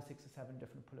 5 or 6 or 7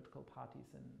 different political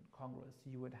parties in Congress.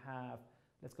 You would have,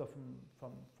 let's go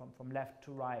from left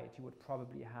to right, you would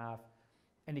probably have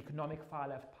an economic far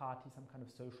left party, some kind of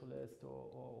socialist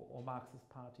or Marxist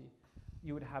party.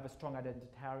 You would have a strong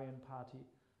identitarian party,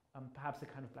 perhaps a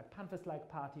kind of Black Panthers-like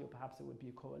party, or perhaps it would be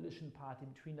a coalition party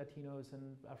between Latinos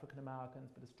and African Americans,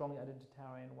 but a strongly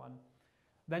identitarian one.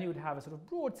 Then you would have a sort of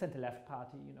broad center-left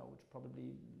party, which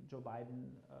probably Joe Biden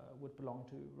would belong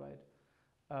to,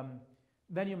 right?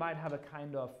 Then you might have a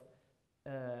kind of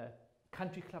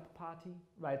country club party,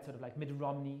 right? Sort of like Mitt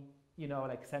Romney,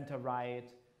 like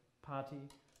center-right party.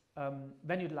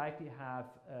 Then you'd likely have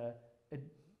a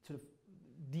sort of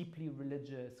deeply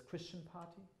religious Christian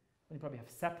party. And you probably have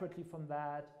separately from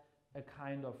that a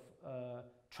kind of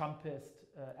Trumpist,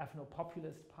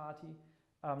 ethno-populist party.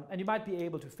 And you might be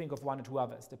able to think of one or two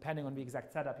others. Depending on the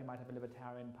exact setup, you might have a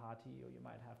libertarian party, or you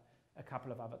might have a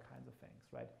couple of other kinds of things,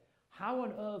 right? How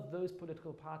on earth those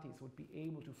political parties would be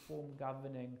able to form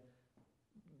governing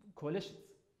coalitions,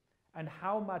 and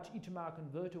how much each American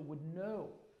voter would know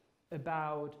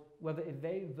about whether if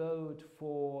they vote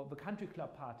for the country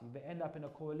club party, they end up in a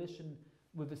coalition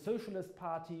with the Socialist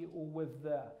Party or with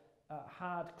the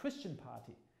hard Christian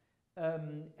Party,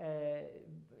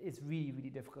 is really, really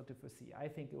difficult to foresee. I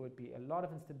think it would be a lot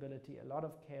of instability, a lot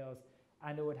of chaos,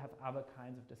 and it would have other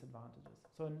kinds of disadvantages.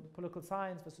 So in political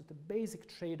science, this is the basic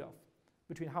trade-off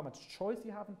between how much choice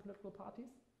you have in political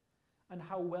parties and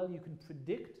how well you can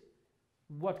predict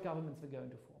what governments they're going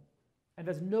to form. And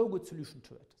there's no good solution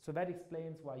to it. So that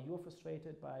explains why you're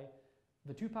frustrated by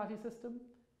the two-party system.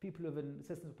 People who live in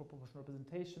systems of proportional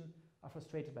representation are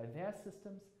frustrated by their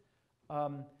systems.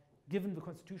 Given the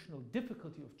constitutional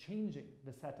difficulty of changing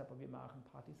the setup of the American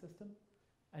party system,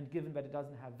 and given that it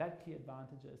doesn't have that clear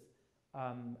advantages,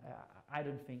 I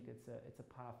don't think it's a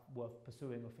path worth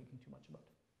pursuing or thinking too much about.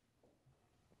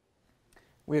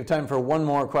 We have time for one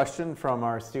more question from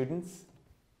our students.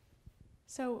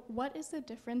 So what is the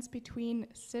difference between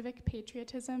civic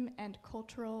patriotism and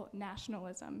cultural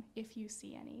nationalism, if you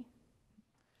see any?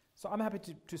 So I'm happy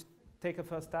to take a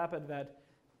first stab at that.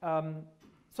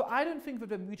 So I don't think that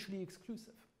they're mutually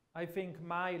exclusive. I think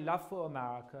my love for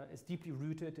America is deeply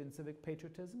rooted in civic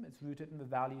patriotism. It's rooted in the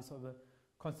values of the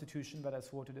Constitution that I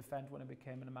swore to defend when I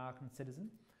became an American citizen.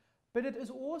 But it is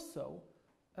also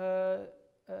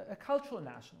a cultural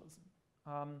nationalism.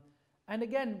 And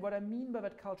again, what I mean by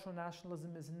that cultural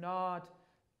nationalism is not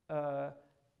a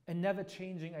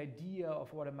never-changing idea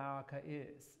of what America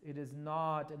is. It is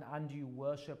not an undue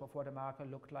worship of what America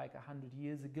looked like 100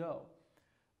 years ago.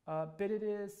 But it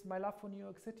is my love for New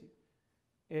York City.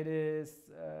 It is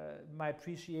my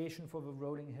appreciation for the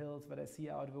rolling hills that I see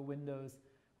out of the windows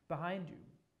behind you.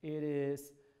 It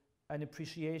is an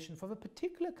appreciation for the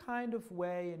particular kind of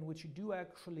way in which you do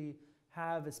actually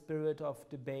have a spirit of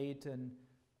debate and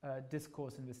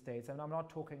discourse in the States. And I'm not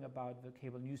talking about the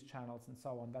cable news channels and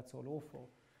so on, that's all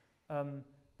awful.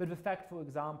 But the fact, for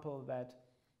example, that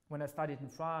when I studied in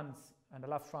France, and I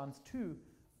love France too,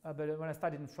 but when I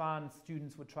studied in France,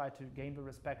 students would try to gain the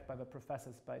respect by the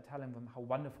professors by telling them how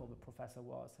wonderful the professor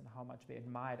was and how much they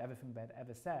admired everything they had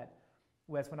ever said.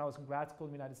 Whereas when I was in grad school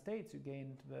in the United States, you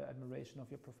gained the admiration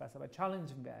of your professor by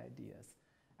challenging their ideas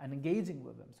and engaging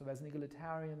with them. So there's an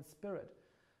egalitarian spirit.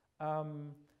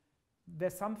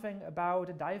 There's something about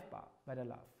a dive bar that I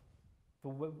love.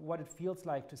 For what it feels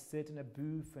like to sit in a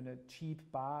booth in a cheap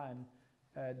bar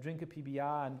and drink a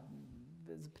PBR, and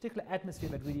there's a particular atmosphere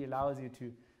that really allows you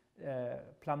to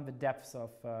plumb the depths of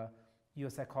your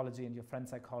psychology and your friend's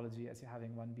psychology as you're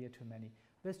having one beer too many.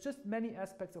 There's just many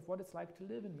aspects of what it's like to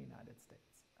live in the United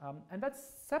States. And that's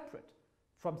separate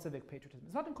from civic patriotism.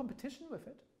 It's not in competition with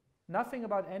it. Nothing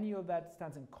about any of that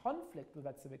stands in conflict with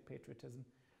that civic patriotism.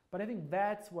 But I think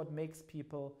that's what makes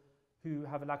people who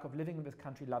have a lack of living in this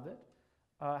country love it,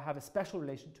 have a special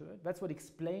relation to it. That's what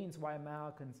explains why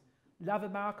Americans love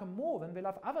America more than they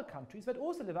love other countries that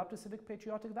also live up to civic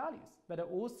patriotic values, that are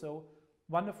also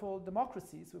wonderful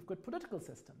democracies with good political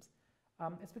systems.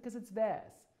 It's because it's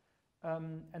theirs.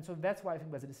 And so that's why I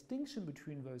think there's a distinction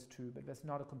between those two, but there's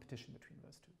not a competition between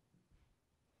those two.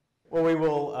 Well, we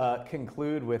will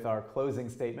conclude with our closing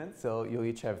statements. So you'll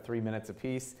each have 3 minutes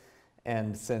apiece.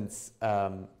 And since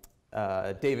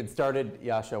David started,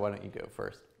 Yascha, why don't you go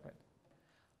first?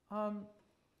 Right.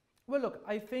 Well, look,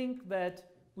 I think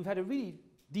that we've had a really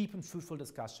deep and fruitful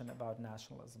discussion about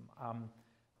nationalism.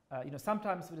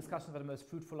 Sometimes the discussions that are most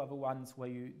fruitful are the ones where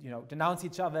you denounce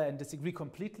each other and disagree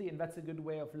completely, and that's a good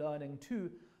way of learning too.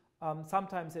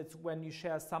 Sometimes it's when you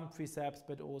share some precepts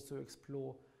but also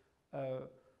explore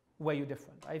where you're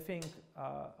different. I think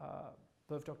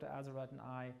both Dr. Azerrad and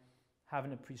I have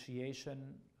an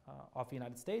appreciation of the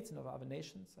United States and of other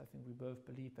nations. I think we both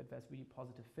believe that there's really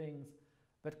positive things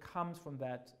that comes from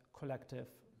that collective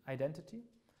identity.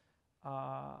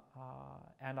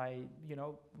 And I,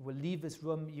 will leave this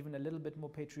room even a little bit more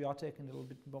patriotic and a little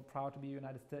bit more proud to be a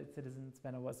United States citizen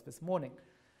than I was this morning.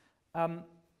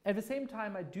 At the same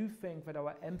time, I do think that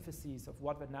our emphases of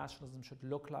what that nationalism should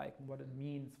look like and what it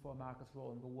means for America's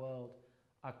role in the world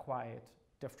are quite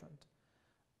different.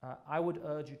 I would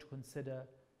urge you to consider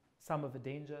some of the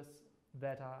dangers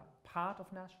that are part of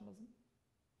nationalism.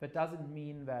 That doesn't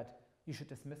mean that you should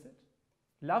dismiss it.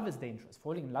 Love is dangerous.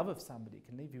 Falling in love with somebody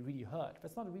can leave you really hurt.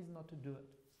 That's not a reason not to do it.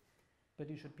 But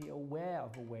you should be aware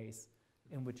of the ways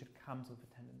in which it comes with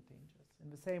attendant dangers. In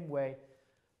the same way,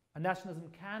 a nationalism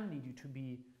can lead you to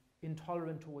be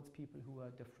intolerant towards people who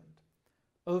are different,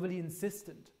 overly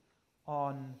insistent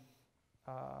on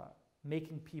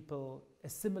making people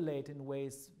assimilate in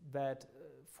ways that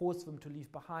force them to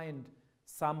leave behind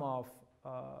some of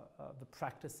the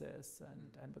practices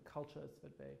and the cultures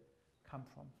that they come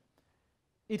from.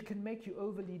 It can make you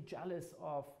overly jealous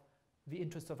of the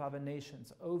interests of other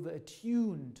nations,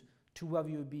 over-attuned to whether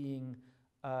you're being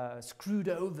screwed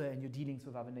over in your dealings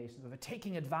with other nations, whether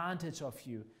taking advantage of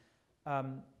you.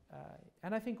 And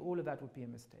I think all of that would be a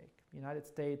mistake. The United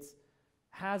States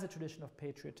has a tradition of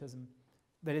patriotism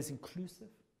that is inclusive,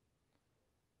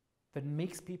 that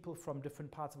makes people from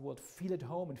different parts of the world feel at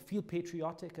home and feel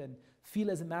patriotic and feel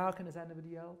as American as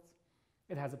anybody else.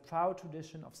 It has a proud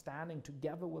tradition of standing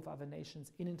together with other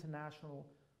nations in international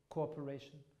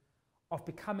cooperation, of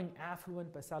becoming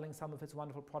affluent by selling some of its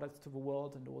wonderful products to the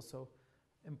world and also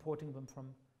importing them from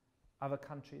other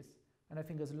countries. And I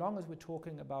think as long as we're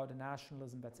talking about a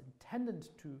nationalism that's intended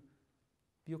to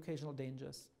the occasional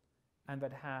dangers and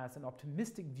that has an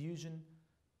optimistic vision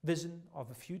of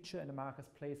the future and America's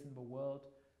place in the world,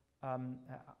 I'm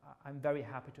very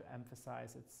happy to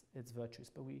emphasize its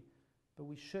virtues. But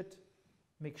we should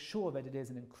make sure that it is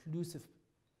an inclusive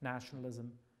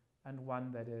nationalism and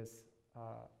one that is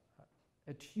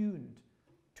attuned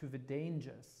to the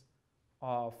dangers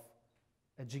of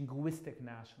a jingoistic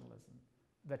nationalism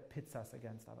that pits us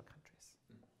against other countries.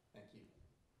 Thank you.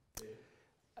 David?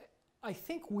 I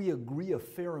think we agree a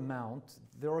fair amount.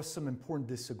 There are some important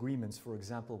disagreements. For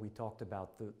example, we talked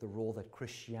about the role that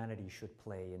Christianity should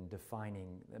play in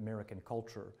defining American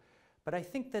culture. But I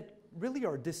think that really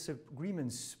our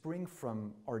disagreements spring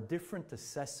from our different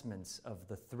assessments of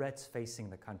the threats facing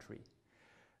the country.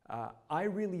 I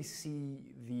really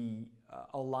see the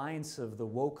alliance of the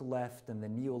woke left and the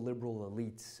neoliberal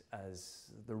elites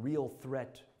as the real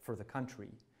threat for the country.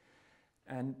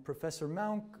 And Professor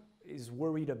Mounk is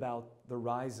worried about the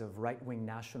rise of right-wing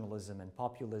nationalism and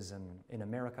populism in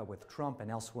America with Trump and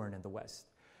elsewhere in the West.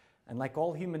 And like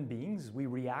all human beings, we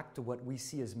react to what we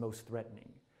see as most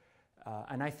threatening.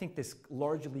 And I think this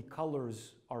largely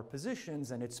colors our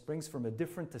positions, and it springs from a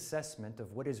different assessment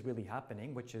of what is really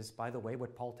happening, which is, by the way,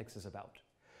 what politics is about.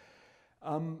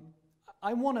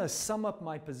 I want to sum up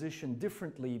my position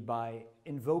differently by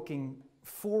invoking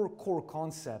 4 core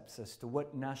concepts as to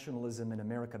what nationalism in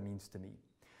America means to me.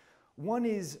 One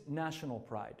is national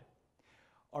pride.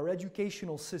 Our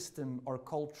educational system, our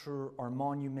culture, our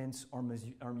monuments,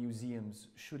 our museums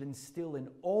should instill in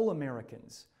all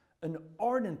Americans an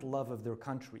ardent love of their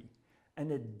country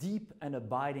and a deep and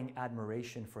abiding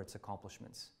admiration for its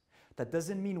accomplishments. That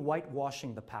doesn't mean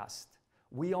whitewashing the past.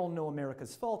 We all know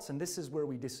America's faults, and this is where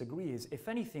we disagree, is if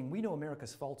anything, we know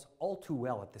America's faults all too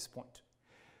well at this point.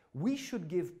 We should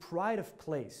give pride of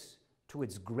place to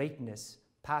its greatness,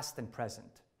 past and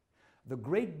present. The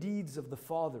great deeds of the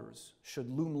fathers should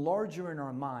loom larger in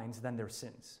our minds than their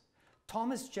sins.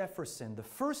 Thomas Jefferson, the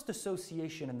first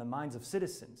association in the minds of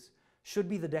citizens, should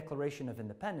be the Declaration of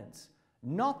Independence,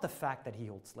 not the fact that he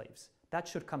held slaves. That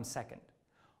should come second.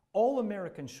 All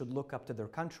Americans should look up to their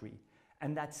country,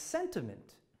 and that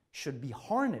sentiment should be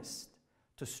harnessed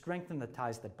to strengthen the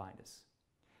ties that bind us.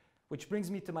 Which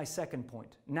brings me to my second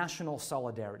point, national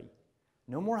solidarity.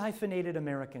 No more hyphenated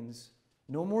Americans,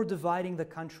 no more dividing the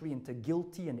country into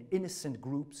guilty and innocent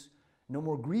groups, no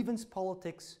more grievance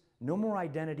politics, no more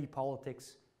identity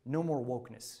politics, no more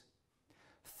wokeness.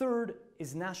 Third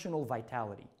is national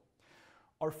vitality.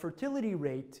 Our fertility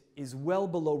rate is well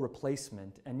below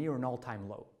replacement and near an all-time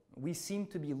low. We seem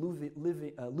to be losing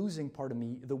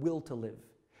the will to live.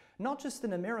 Not just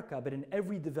in America, but in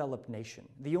every developed nation.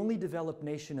 The only developed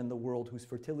nation in the world whose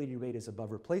fertility rate is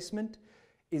above replacement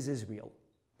is Israel.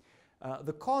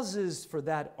 The causes for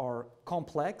that are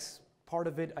complex. Part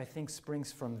of it, I think,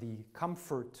 springs from the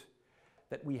comfort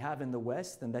that we have in the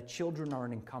West and that children are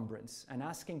an encumbrance. And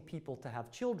asking people to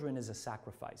have children is a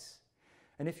sacrifice.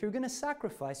 And if you're going to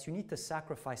sacrifice, you need to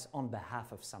sacrifice on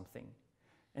behalf of something.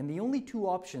 And the only 2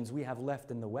 options we have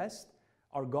left in the West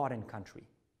are God and country.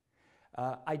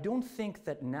 I don't think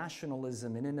that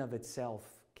nationalism in and of itself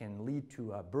can lead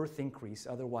to a birth increase,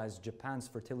 otherwise Japan's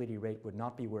fertility rate would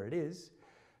not be where it is.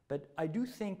 But I do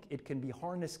think it can be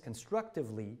harnessed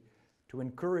constructively to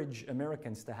encourage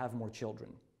Americans to have more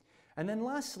children. And then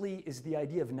lastly is the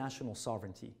idea of national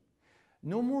sovereignty.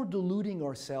 No more deluding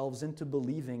ourselves into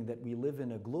believing that we live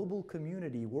in a global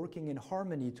community working in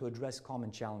harmony to address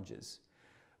common challenges.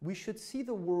 We should see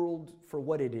the world for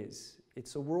what it is.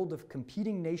 It's a world of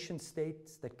competing nation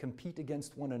states that compete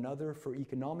against one another for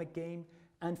economic gain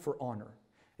and for honor.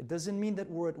 It doesn't mean that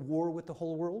we're at war with the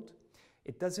whole world.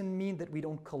 It doesn't mean that we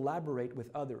don't collaborate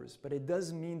with others, but it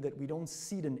does mean that we don't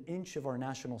cede an inch of our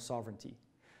national sovereignty.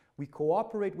 We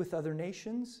cooperate with other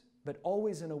nations, but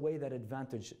always in a way that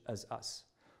advantages us.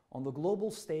 On the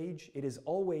global stage, it is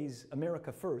always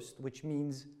America first, which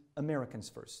means Americans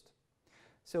first.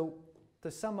 So, to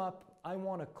sum up, I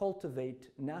want to cultivate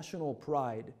national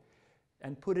pride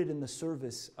and put it in the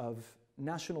service of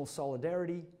national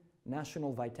solidarity,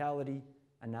 national vitality,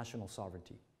 and national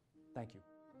sovereignty. Thank you.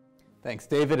 Thanks,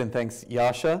 David, and thanks,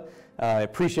 Yascha. I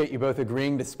appreciate you both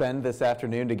agreeing to spend this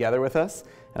afternoon together with us,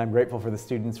 and I'm grateful for the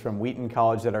students from Wheaton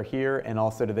College that are here, and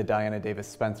also to the Diana Davis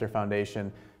Spencer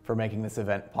Foundation for making this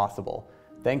event possible.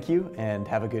 Thank you, and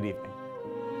have a good evening.